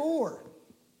 Therefore,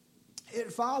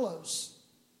 it follows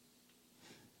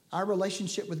our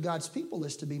relationship with God's people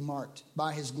is to be marked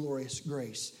by His glorious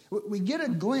grace. We get a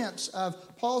glimpse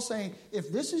of Paul saying,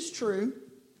 if this is true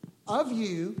of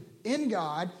you in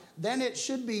God, then it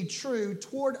should be true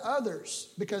toward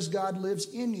others because God lives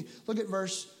in you. Look at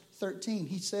verse 13.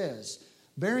 He says,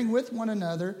 bearing with one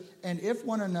another, and if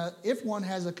one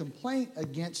has a complaint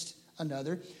against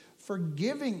another,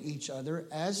 forgiving each other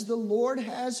as the Lord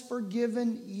has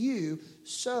forgiven you,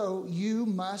 so you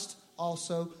must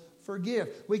also forgive.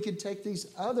 We could take these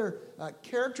other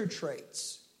character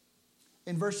traits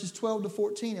in verses 12 to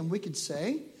 14 and we could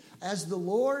say, as the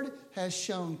Lord has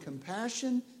shown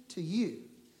compassion to you,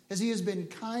 as He has been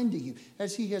kind to you,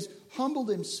 as He has humbled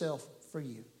Himself for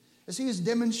you, as He has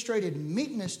demonstrated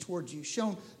meekness towards you,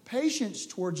 shown patience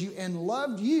towards you, and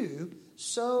loved you,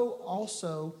 so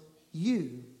also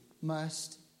you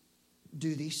must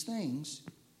do these things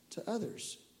to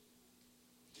others.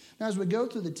 Now, as we go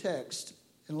through the text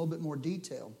in a little bit more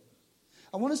detail,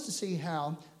 I want us to see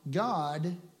how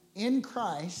God in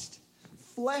Christ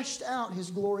fleshed out His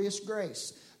glorious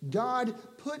grace. God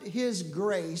put His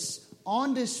grace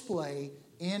on display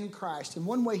in Christ. And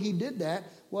one way He did that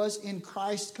was in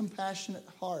Christ's compassionate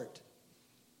heart.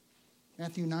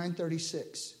 Matthew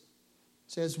 9:36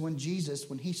 says, when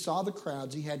He saw the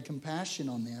crowds, He had compassion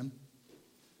on them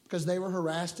because they were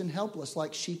harassed and helpless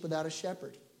like sheep without a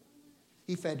shepherd.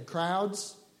 He fed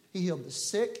crowds. He healed the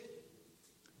sick,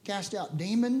 cast out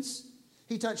demons.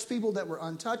 He touched people that were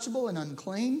untouchable and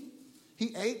unclean.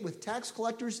 He ate with tax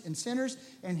collectors and sinners,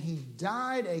 and He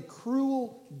died a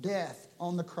cruel death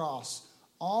on the cross,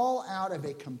 all out of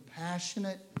a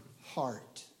compassionate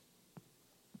heart.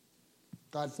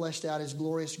 God fleshed out His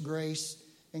glorious grace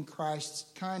in Christ's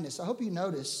kindness. I hope you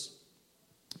notice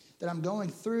that I'm going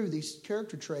through these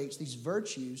character traits, these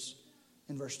virtues,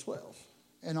 in verse 12,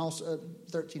 and also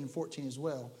 13 and 14 as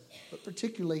well, but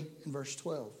particularly in verse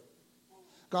 12.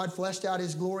 God fleshed out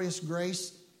His glorious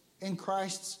grace in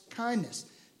Christ's kindness.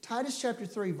 Titus chapter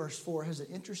 3, verse 4 has an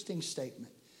interesting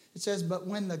statement. It says, but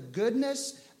when the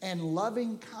goodness and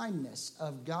loving kindness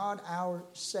of God our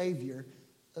Savior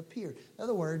appeared. In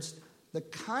other words, the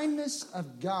kindness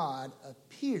of God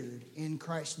appeared in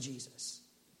Christ Jesus.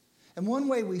 And one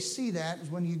way we see that is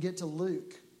when you get to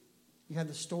Luke. You have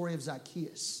the story of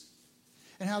Zacchaeus.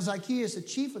 And how Zacchaeus, the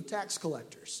chief of tax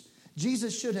collectors,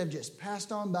 Jesus should have just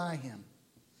passed on by him.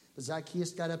 But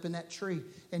Zacchaeus got up in that tree,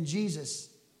 and Jesus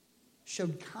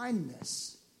showed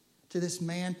kindness to this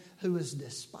man who was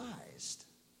despised.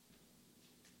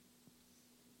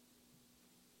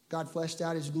 God fleshed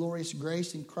out His glorious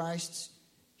grace in Christ's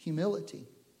humility.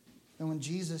 And when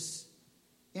Jesus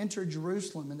entered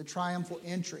Jerusalem in the triumphal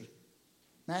entry,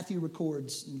 Matthew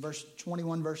records in verse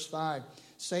 21, verse 5,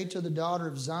 say to the daughter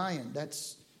of Zion,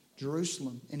 that's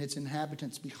Jerusalem and its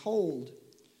inhabitants, behold,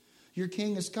 your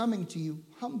king is coming to you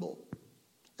humble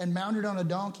and mounted on a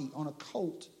donkey, on a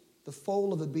colt, the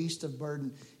foal of a beast of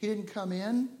burden. He didn't come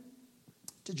in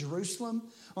to Jerusalem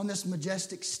on this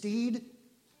majestic steed,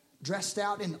 dressed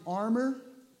out in armor,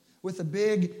 with a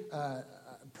big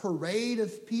parade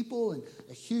of people and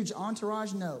a huge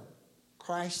entourage. No,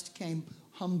 Christ came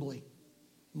humbly.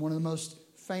 One of the most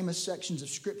famous sections of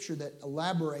Scripture that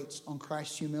elaborates on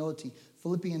Christ's humility,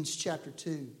 Philippians chapter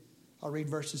 2. I'll read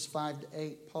verses 5 to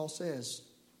 8. Paul says,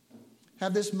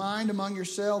 have this mind among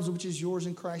yourselves, which is yours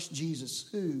in Christ Jesus,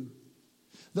 who,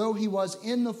 though He was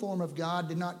in the form of God,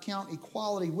 did not count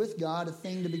equality with God a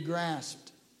thing to be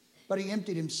grasped, but He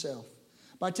emptied Himself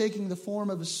by taking the form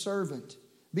of a servant,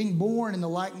 being born in the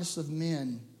likeness of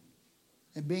men,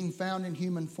 and being found in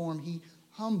human form, He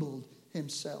humbled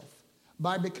Himself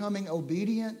by becoming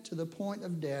obedient to the point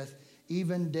of death,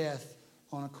 even death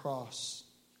on a cross.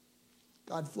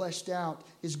 God fleshed out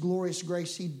His glorious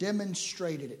grace. He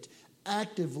demonstrated it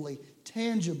actively,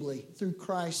 tangibly through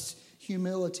Christ's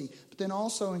humility, but then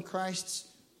also in Christ's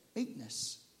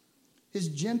meekness. His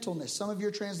gentleness. Some of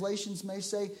your translations may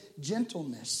say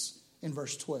gentleness in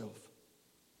verse 12.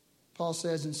 Paul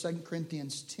says in 2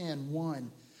 Corinthians 10:1,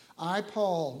 I,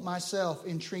 Paul, myself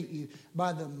entreat you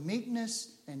by the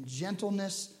meekness and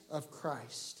gentleness of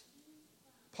Christ.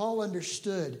 Paul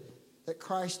understood that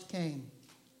Christ came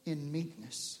in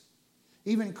meekness.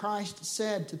 Even Christ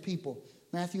said to people,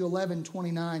 Matthew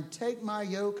 11:29, take my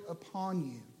yoke upon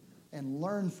you and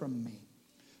learn from me.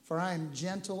 For I am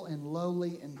gentle and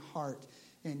lowly in heart,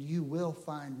 and you will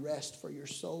find rest for your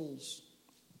souls.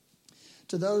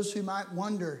 To those who might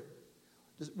wonder,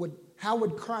 how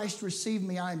would Christ receive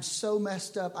me? I am so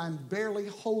messed up. I'm barely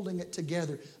holding it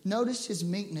together. Notice his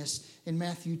meekness in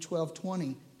Matthew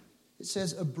 12:20. It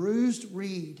says, a bruised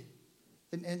reed.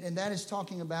 And that is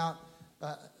talking about,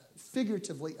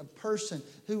 figuratively, a person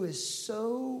who is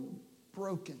so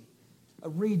broken. A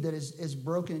reed that is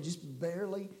broken and just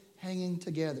barely hanging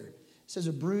together. It says,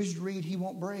 a bruised reed he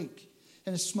won't break.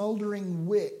 And a smoldering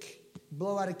wick,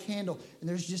 blow out a candle, and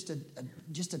there's just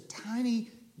a tiny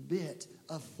bit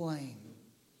of flame.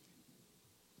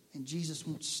 And Jesus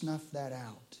won't snuff that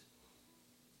out.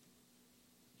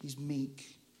 He's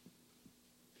meek.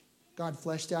 God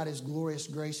fleshed out his glorious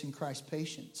grace in Christ's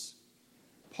patience.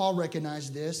 Paul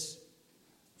recognized this.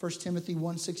 1 Timothy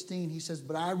 1:16, he says,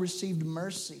 but I received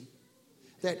mercy,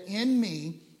 that in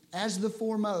me, as the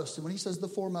foremost, and when he says the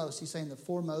foremost, he's saying the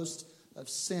foremost of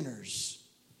sinners,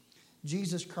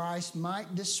 Jesus Christ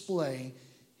might display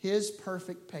his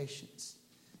perfect patience.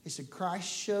 He said, Christ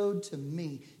showed to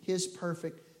me his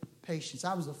perfect patience.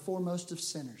 I was the foremost of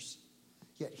sinners,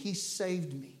 yet he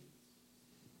saved me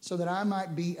so that I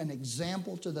might be an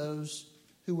example to those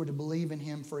who were to believe in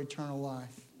him for eternal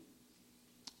life.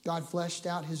 God fleshed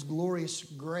out his glorious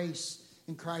grace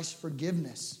in Christ's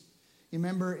forgiveness. You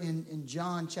remember in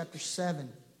John chapter 7,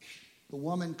 the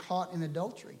woman caught in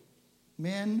adultery.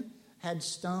 Men had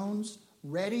stones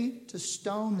ready to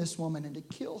stone this woman and to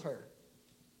kill her.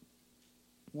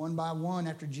 One by one,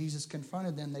 after Jesus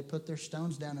confronted them, they put their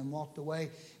stones down and walked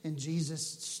away. And Jesus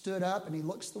stood up and he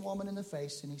looks the woman in the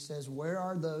face and he says, where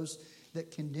are those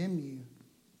that condemn you?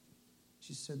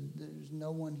 She said, there's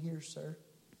no one here, sir.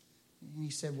 And he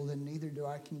said, well, then neither do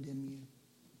I condemn you.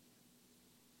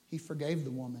 He forgave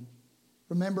the woman.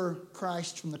 Remember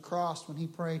Christ from the cross when he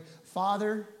prayed,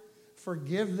 Father,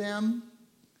 forgive them.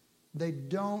 They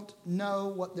don't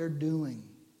know what they're doing.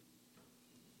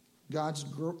 God's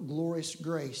glorious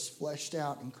grace fleshed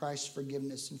out in Christ's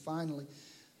forgiveness. And finally,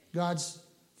 God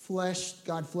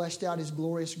fleshed out his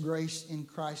glorious grace in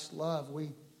Christ's love.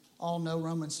 We all know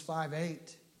Romans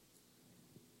 5:8.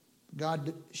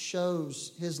 God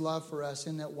shows his love for us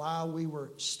in that while we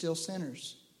were still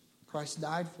sinners, Christ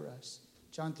died for us.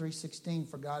 John 3:16,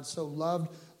 for God so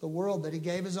loved the world that he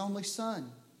gave his only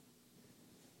Son,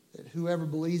 that whoever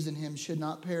believes in him should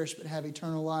not perish but have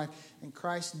eternal life. And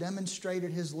Christ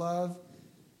demonstrated his love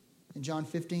in John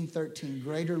 15:13.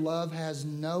 Greater love has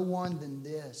no one than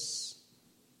this,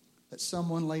 that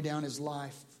someone lay down his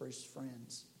life for his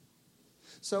friends.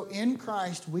 So in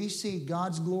Christ we see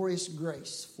God's glorious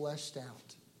grace fleshed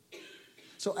out.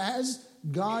 So as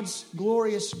God's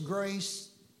glorious grace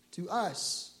to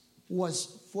us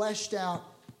was fleshed out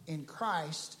in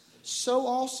Christ, so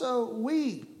also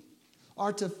we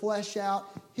are to flesh out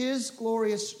his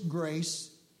glorious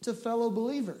grace to fellow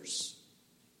believers.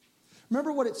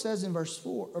 Remember what it says in verse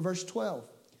 12.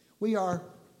 We are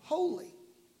holy.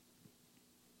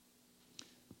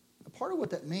 A part of what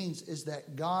that means is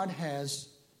that God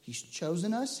he's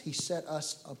chosen us. He set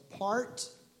us apart.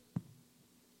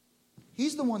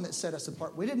 He's the one that set us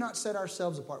apart. We did not set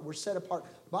ourselves apart. We're set apart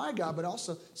by God, but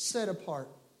also set apart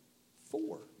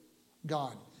for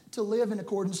God, to live in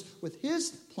accordance with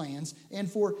his plans and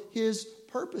for his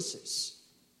purposes.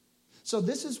 So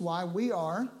this is why we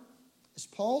are, as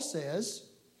Paul says,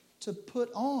 to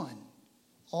put on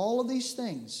all of these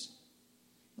things.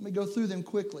 Let me go through them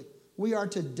quickly. We are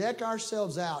to deck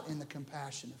ourselves out in the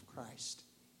compassion of Christ.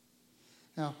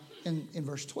 Now, in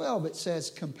verse 12, it says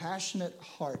compassionate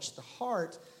hearts. The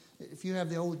heart, if you have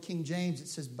the old King James, it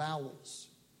says bowels.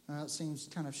 It seems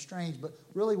kind of strange, but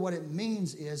really what it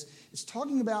means is it's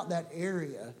talking about that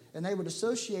area, and they would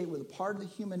associate with a part of the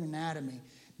human anatomy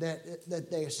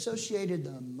that they associated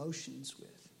the emotions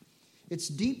with. It's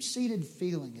deep-seated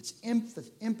feeling. It's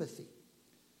empathy.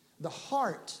 The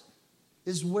heart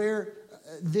is where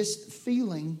this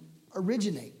feeling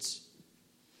originates.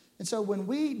 And so when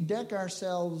we deck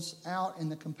ourselves out in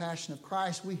the compassion of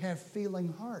Christ, we have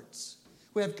feeling hearts.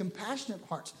 We have compassionate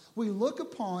hearts. We look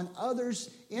upon others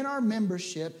in our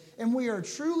membership, and we are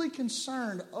truly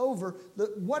concerned over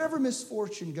whatever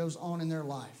misfortune goes on in their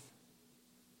life.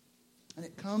 And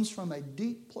it comes from a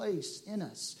deep place in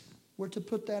us. We're to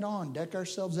put that on, deck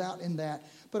ourselves out in that.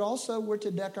 But also we're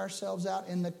to deck ourselves out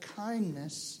in the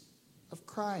kindness of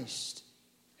Christ.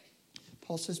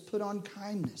 Paul says, put on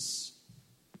kindness.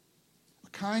 A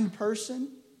kind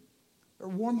person, they're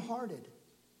warm-hearted.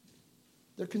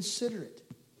 They're considerate.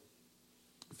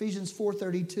 Ephesians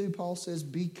 4:32, Paul says,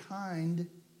 be kind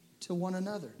to one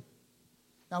another.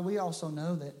 Now we also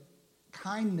know that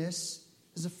kindness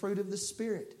is a fruit of the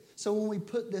Spirit. So when we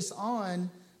put this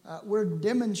on, we're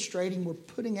demonstrating, we're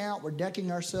putting out, we're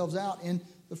decking ourselves out in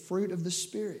the fruit of the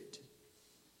Spirit.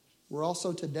 We're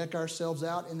also to deck ourselves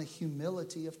out in the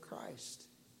humility of Christ.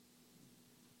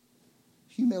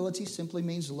 Humility simply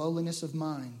means lowliness of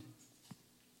mind.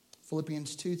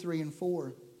 Philippians 2:3 and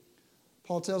 4.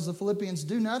 Paul tells the Philippians,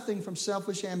 do nothing from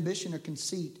selfish ambition or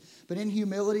conceit, but in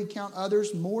humility count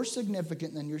others more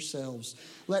significant than yourselves.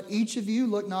 Let each of you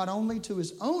look not only to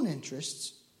his own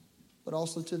interests, but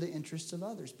also to the interests of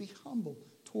others. Be humble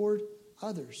toward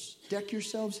others. Deck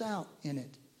yourselves out in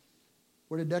it.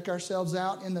 We're to deck ourselves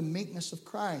out in the meekness of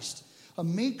Christ. A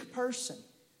meek person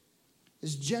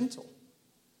is gentle,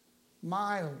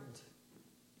 mild,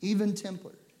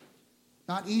 even-tempered,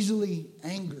 not easily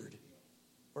angered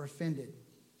or offended.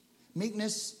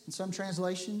 Meekness, in some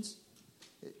translations,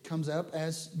 it comes up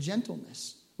as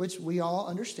gentleness, which we all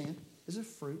understand is a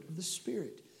fruit of the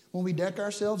Spirit. When we deck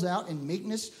ourselves out in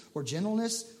meekness or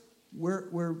gentleness,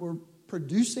 we're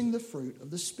producing the fruit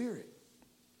of the Spirit.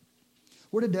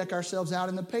 We're to deck ourselves out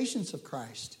in the patience of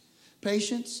Christ.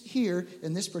 Patience here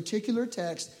in this particular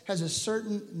text has a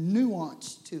certain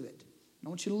nuance to it. I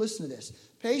want you to listen to this.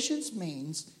 Patience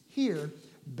means here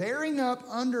bearing up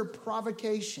under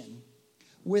provocation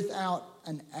without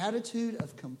an attitude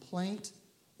of complaint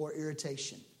or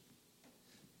irritation.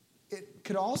 It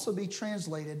could also be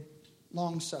translated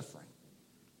long-suffering.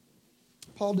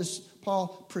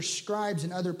 Paul prescribes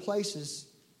in other places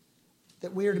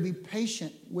that we are to be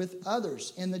patient with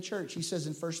others in the church. He says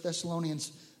in 1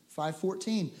 Thessalonians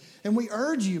 5:14, and we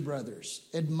urge you, brothers,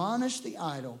 admonish the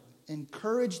idle,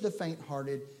 encourage the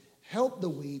faint-hearted, help the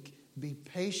weak, be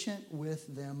patient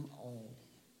with them all.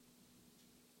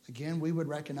 Again, we would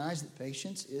recognize that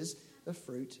patience is a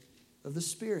fruit of the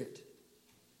Spirit.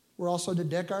 We're also to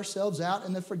deck ourselves out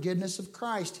in the forgiveness of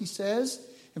Christ. He says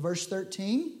in verse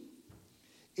 13,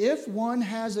 if one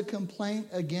has a complaint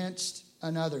against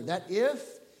another. That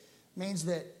if means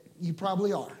that you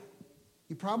probably are.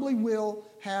 You probably will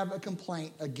have a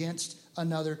complaint against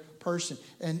another person.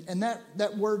 And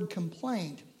that word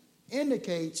complaint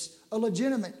indicates a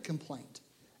legitimate complaint.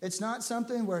 It's not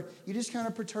something where you just kind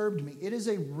of perturbed me. It is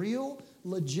a real,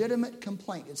 legitimate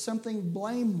complaint. It's something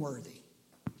blameworthy.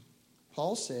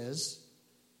 Paul says,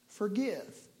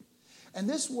 forgive. And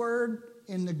this word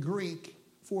in the Greek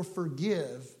for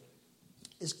forgive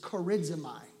is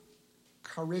charizomai.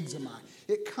 Charizomai.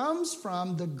 It comes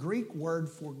from the Greek word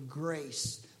for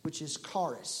grace, which is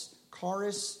charis.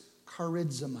 Charis,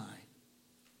 charizomai.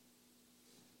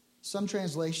 Some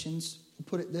translations will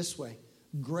put it this way: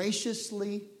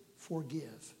 graciously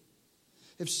forgive.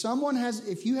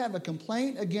 If you have a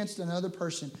complaint against another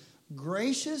person,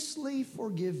 graciously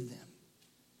forgive them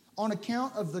on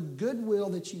account of the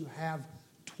goodwill that you have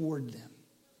toward them.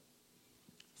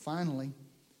 Finally,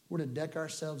 we're to deck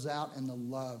ourselves out in the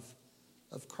love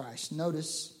of Christ.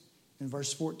 Notice in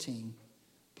verse 14,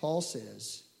 Paul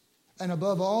says, and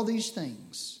above all these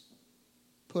things,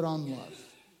 put on love,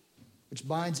 which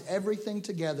binds everything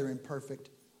together in perfect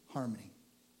harmony.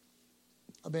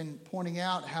 I've been pointing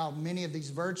out how many of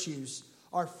these virtues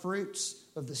are fruits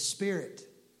of the Spirit.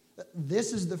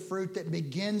 This is the fruit that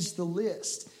begins the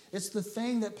list. It's the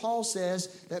thing that Paul says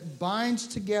that binds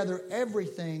together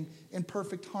everything in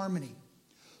perfect harmony.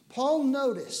 Paul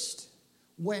noticed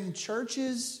when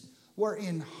churches were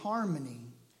in harmony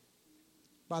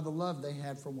by the love they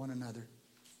had for one another.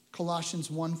 Colossians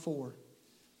 1:4.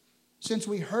 Since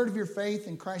we heard of your faith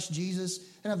in Christ Jesus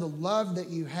and of the love that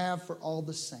you have for all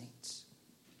the saints.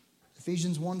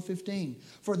 Ephesians 1:15.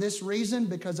 For this reason,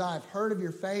 because I have heard of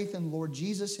your faith in the Lord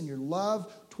Jesus and your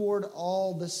love toward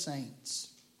all the saints.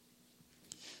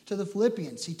 To the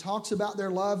Philippians, he talks about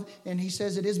their love and he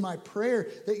says, it is my prayer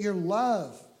that your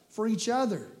love for each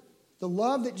other, the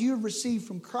love that you have received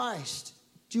from Christ,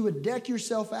 that you would deck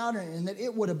yourself out in it and that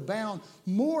it would abound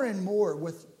more and more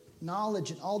with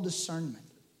knowledge and all discernment.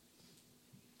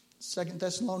 2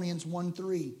 Thessalonians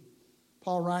 1:3,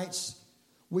 Paul writes,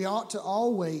 we ought to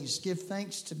always give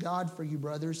thanks to God for you,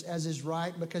 brothers, as is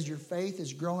right, because your faith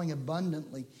is growing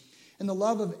abundantly, and the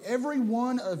love of every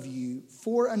one of you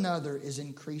for another is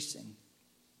increasing.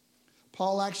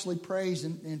 Paul actually prays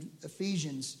in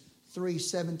Ephesians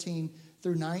 3:17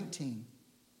 through 19.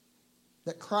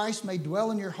 That Christ may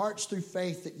dwell in your hearts through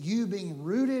faith, that you, being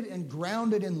rooted and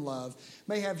grounded in love,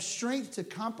 may have strength to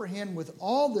comprehend with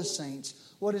all the saints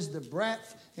what is the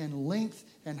breadth and length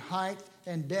and height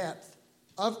and depth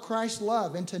of Christ's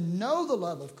love, and to know the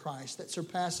love of Christ that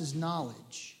surpasses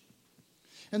knowledge.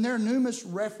 And there are numerous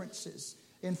references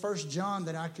in 1 John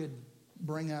that I could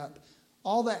bring up.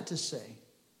 All that to say,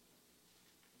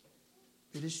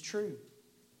 it is true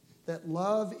that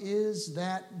love is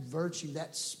that virtue,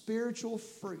 that spiritual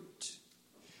fruit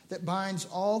that binds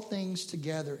all things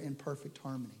together in perfect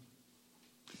harmony.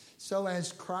 So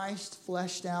as Christ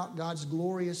fleshed out God's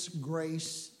glorious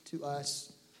grace to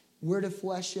us, we're to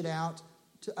flesh it out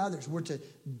to others. We're to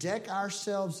deck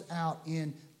ourselves out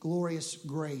in glorious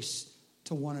grace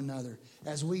to one another.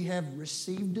 As we have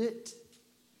received it,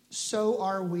 so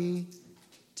are we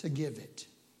to give it.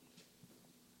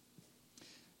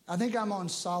 I think I'm on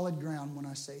solid ground when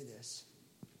I say this.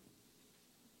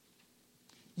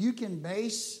 You can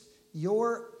base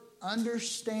your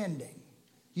understanding,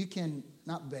 you can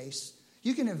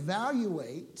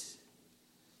evaluate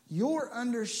your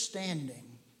understanding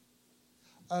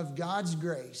of God's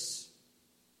grace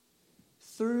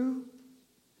through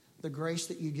the grace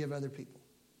that you give other people.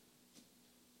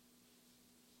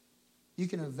 You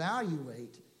can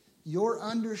evaluate your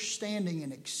understanding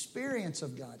and experience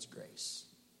of God's grace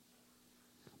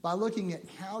by looking at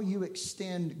how you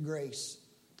extend grace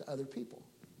to other people.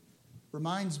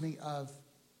 Reminds me of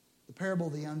the parable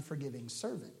of the unforgiving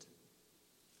servant.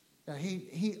 Now,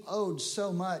 he owed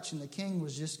so much, and the king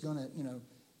was just going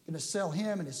to sell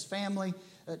him and his family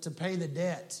to pay the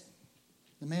debt.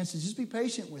 The man says, just be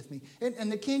patient with me.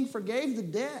 And the king forgave the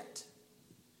debt.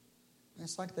 And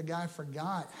it's like the guy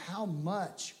forgot how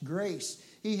much grace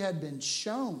he had been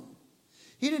shown.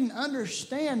 He didn't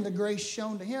understand the grace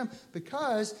shown to him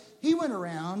because he went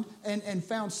around and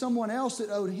found someone else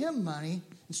that owed him money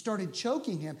and started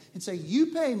choking him and say, you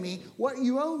pay me what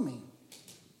you owe me.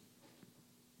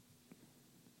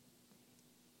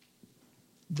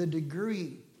 The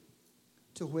degree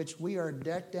to which we are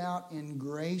decked out in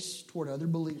grace toward other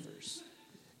believers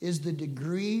is the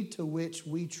degree to which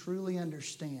we truly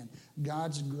understand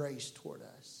God's grace toward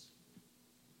us.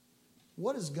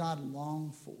 What does God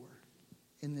long for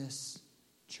in this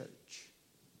church?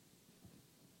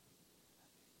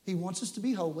 He wants us to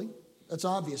be holy. That's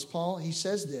obvious. Paul, he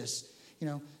says this,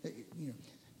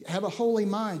 have a holy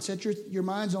mind. Set your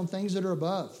minds on things that are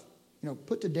above.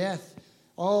 Put to death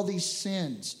all these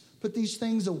sins. Put these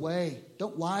things away.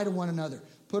 Don't lie to one another.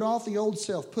 Put off the old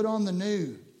self. Put on the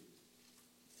new.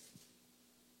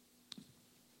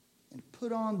 And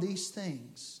put on these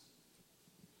things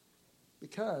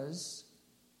because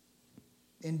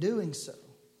in doing so,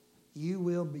 you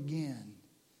will begin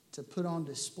to put on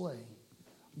display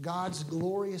God's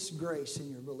glorious grace in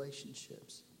your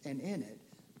relationships. And in it,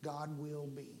 God will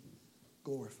be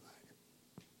glorified.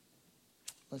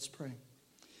 Let's pray.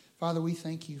 Father, we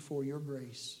thank you for your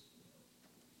grace.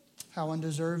 How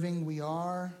undeserving we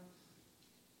are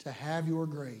to have your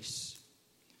grace.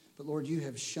 But Lord, you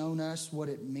have shown us what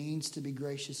it means to be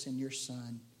gracious in your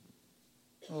Son.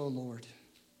 Oh Lord,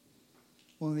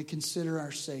 when we consider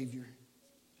our Savior,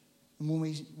 and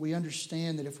when we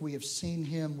understand that if we have seen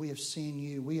him, we have seen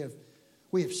you. We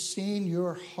have seen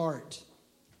your heart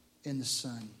in the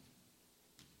Son.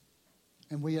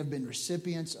 And we have been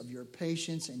recipients of your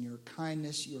patience and your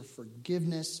kindness, your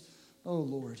forgiveness. Oh,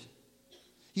 Lord,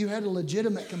 you had a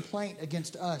legitimate complaint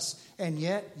against us, and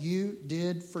yet you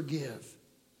did forgive.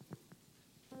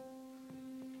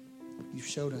 You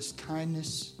showed us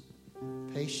kindness,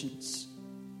 patience.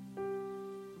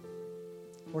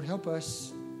 Lord, help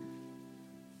us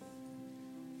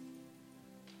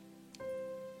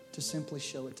to simply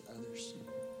show it to others,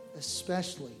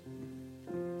 especially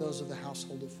those of the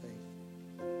household of faith.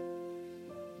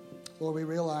 Lord, we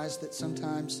realize that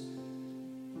sometimes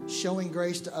showing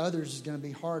grace to others is going to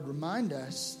be hard. Remind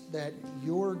us that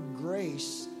your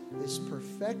grace is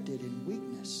perfected in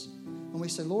weakness. When we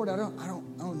say, Lord, I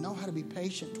don't know how to be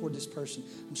patient toward this person.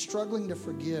 I'm struggling to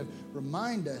forgive.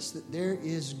 Remind us that there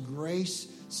is grace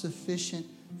sufficient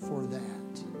for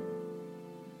that.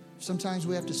 Sometimes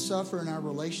we have to suffer in our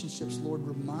relationships. Lord,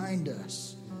 remind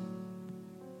us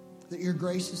that your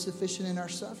grace is sufficient in our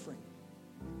suffering.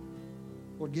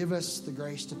 Lord, give us the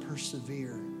grace to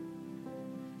persevere,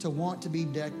 to want to be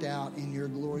decked out in your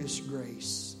glorious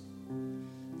grace,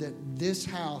 that this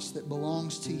house that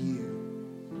belongs to you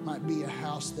might be a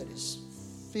house that is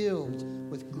filled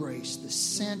with grace, the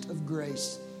scent of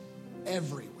grace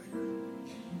everywhere.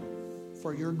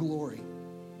 For your glory,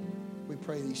 we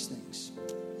pray these things.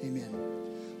 Amen.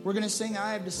 We're going to sing,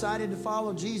 I Have Decided to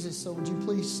Follow Jesus. So would you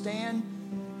please stand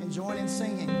and join in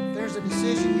singing? If there's a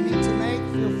decision you need to make,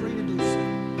 feel free to do so.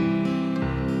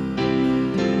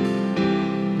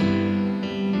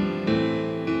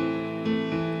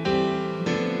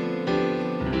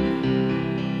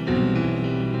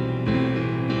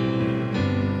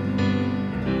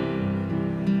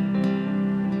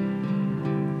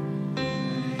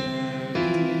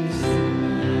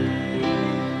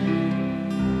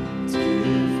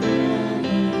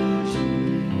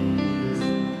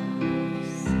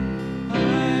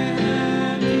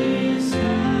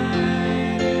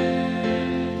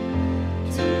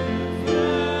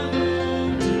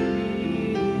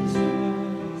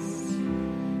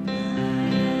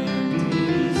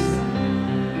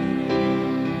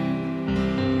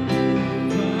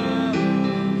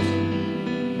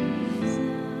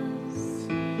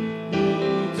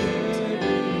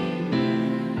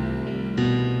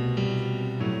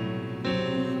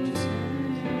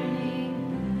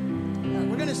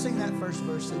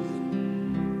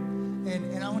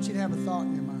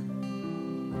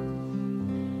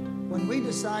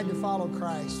 Decide to follow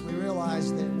Christ, we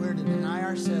realize that we're to deny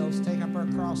ourselves, take up our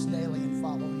cross daily, and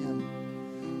follow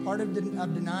Him. Part of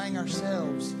denying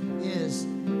ourselves is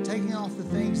taking off the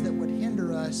things that would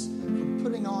hinder us from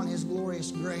putting on His glorious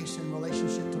grace in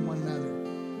relationship to one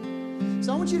another.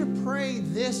 So I want you to pray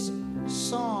this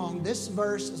song, this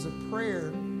verse as a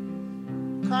prayer.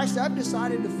 Christ, I've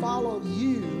decided to follow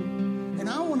You, and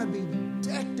I want to be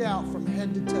decked out from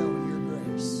head to toe in Your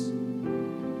grace.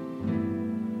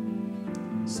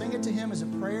 Sing it to Him as a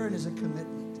prayer and as a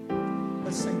commitment.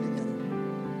 Let's sing together.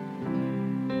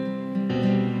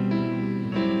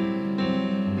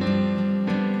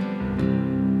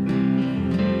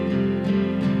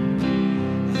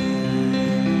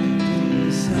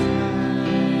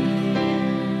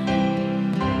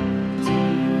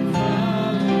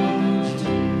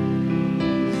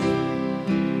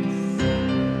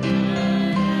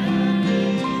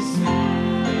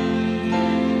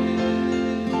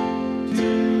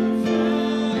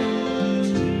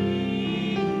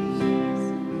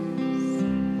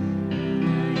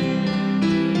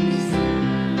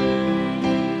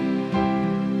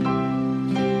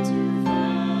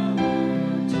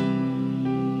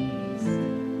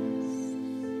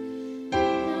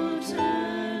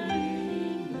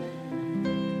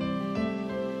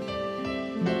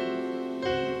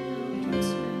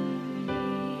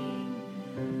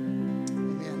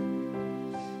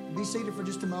 Seated for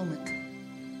just a moment.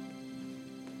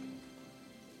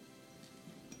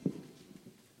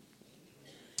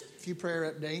 A few prayer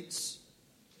updates.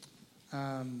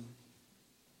 I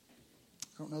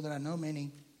don't know that I know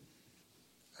many.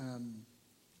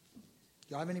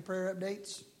 Y'all have any prayer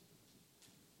updates?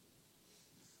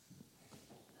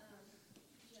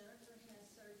 Jennifer has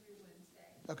surgery Wednesday.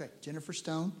 Okay, Jennifer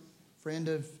Stone, friend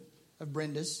of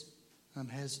Brenda's,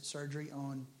 has surgery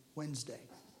on Wednesday.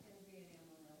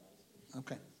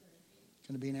 Okay.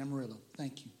 Going to be in Amarillo.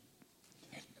 Thank you.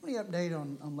 Any update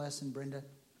on Les and Brenda?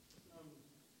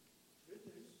 Good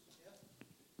news, yeah.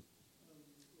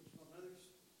 Which my mother's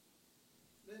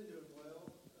been doing well.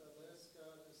 Les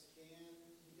got a scan.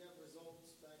 He got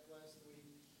results back last week.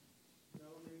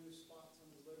 No new spots on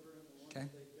his liver, and the one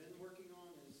that they've been working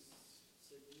on is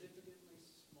significantly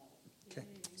small. Okay.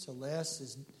 So Les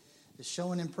is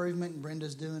showing improvement, and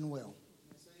Brenda's doing well.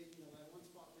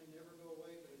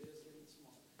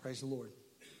 Praise the Lord.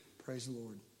 Praise the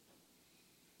Lord.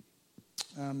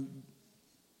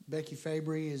 Becky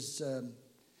Fabry has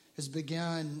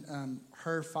begun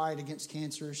her fight against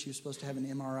cancer. She was supposed to have an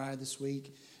MRI this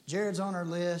week. Jared's on our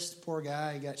list. Poor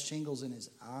guy. He got shingles in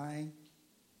his eye.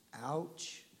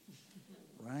 Ouch.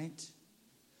 Right?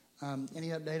 Any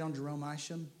update on Jerome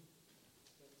Isham?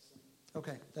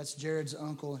 Okay. That's Jared's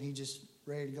uncle, and he just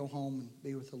ready to go home and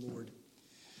be with the Lord.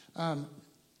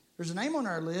 There's a name on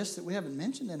our list that we haven't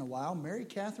mentioned in a while, Mary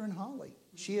Catherine Hawley.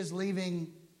 She is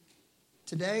leaving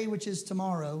today, which is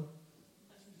tomorrow.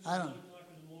 I don't know. 9 o'clock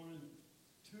in the morning,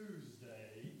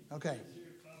 Tuesday. Okay. She's here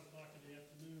at 5 o'clock in the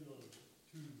afternoon on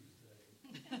Tuesday.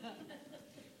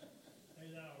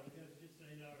 8 hours. It's an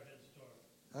 8-hour head start.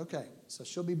 Okay. So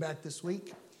she'll be back this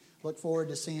week. Look forward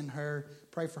to seeing her.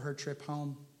 Pray for her trip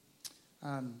home.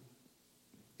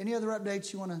 Any other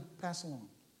updates you want to pass along?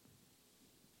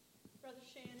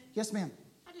 Yes, ma'am.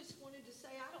 I just wanted to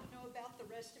say, I don't know about the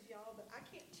rest of y'all, but I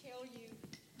can't tell you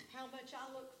how much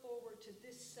I look forward to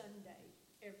this Sunday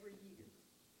every year.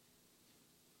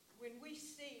 When we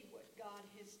see what God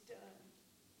has done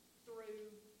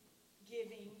through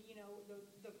giving,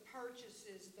 the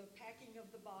purchases, the packing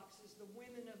of the boxes, the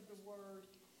women of the Word,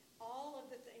 all of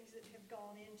the things that have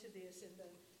gone into this and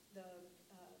the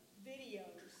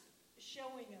videos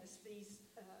showing us these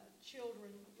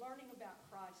children learning about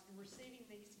Christ and receiving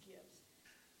these gifts.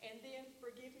 And then,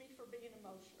 forgive me for being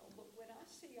emotional, but when I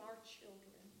see our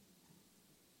children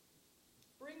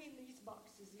bringing these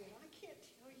boxes in, I can't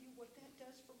tell you what that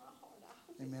does for my heart.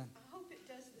 I hope it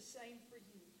does the same for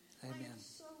you. Amen. I am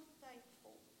so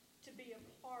thankful to be a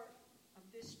part of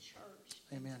this church.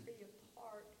 Amen. And to be a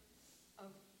part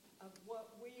of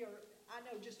what we are, I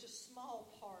know just a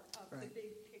small part of the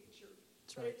big picture.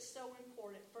 That's but right. it's so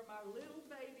important. From our little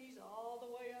babies all the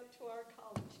way up to our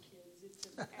college kids. It's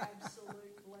an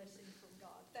absolute blessing from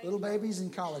God. Thank Little you. babies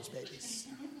and college babies.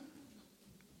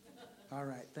 All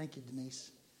right. Thank you,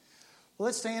 Denise. Well,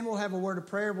 let's stand. We'll have a word of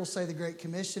prayer. We'll say the Great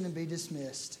Commission and be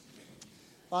dismissed.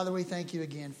 Father, we thank you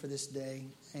again for this day.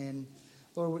 And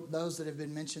Lord, those that have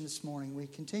been mentioned this morning, we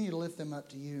continue to lift them up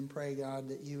to you and pray, God,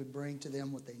 that you would bring to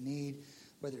them what they need,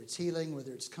 whether it's healing,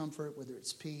 whether it's comfort, whether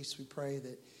it's peace. We pray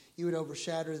that you would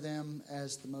overshadow them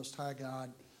as the Most High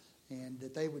God, and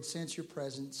that they would sense your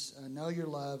presence, know your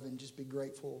love, and just be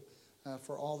grateful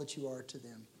for all that you are to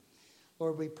them.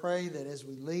 Lord, we pray that as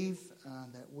we leave,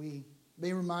 that we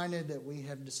be reminded that we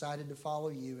have decided to follow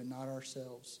you and not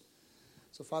ourselves.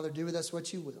 So, Father, do with us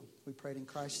what you will. We pray it in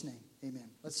Christ's name. Amen.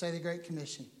 Let's say the Great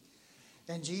Commission.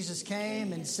 And Jesus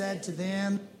came and said to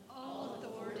them, all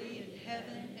authority in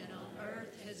heaven and on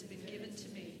earth has been given to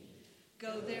me.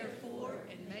 Go therefore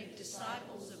and make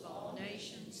disciples of all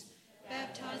nations,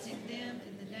 baptizing them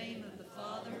in the name of the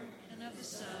Father,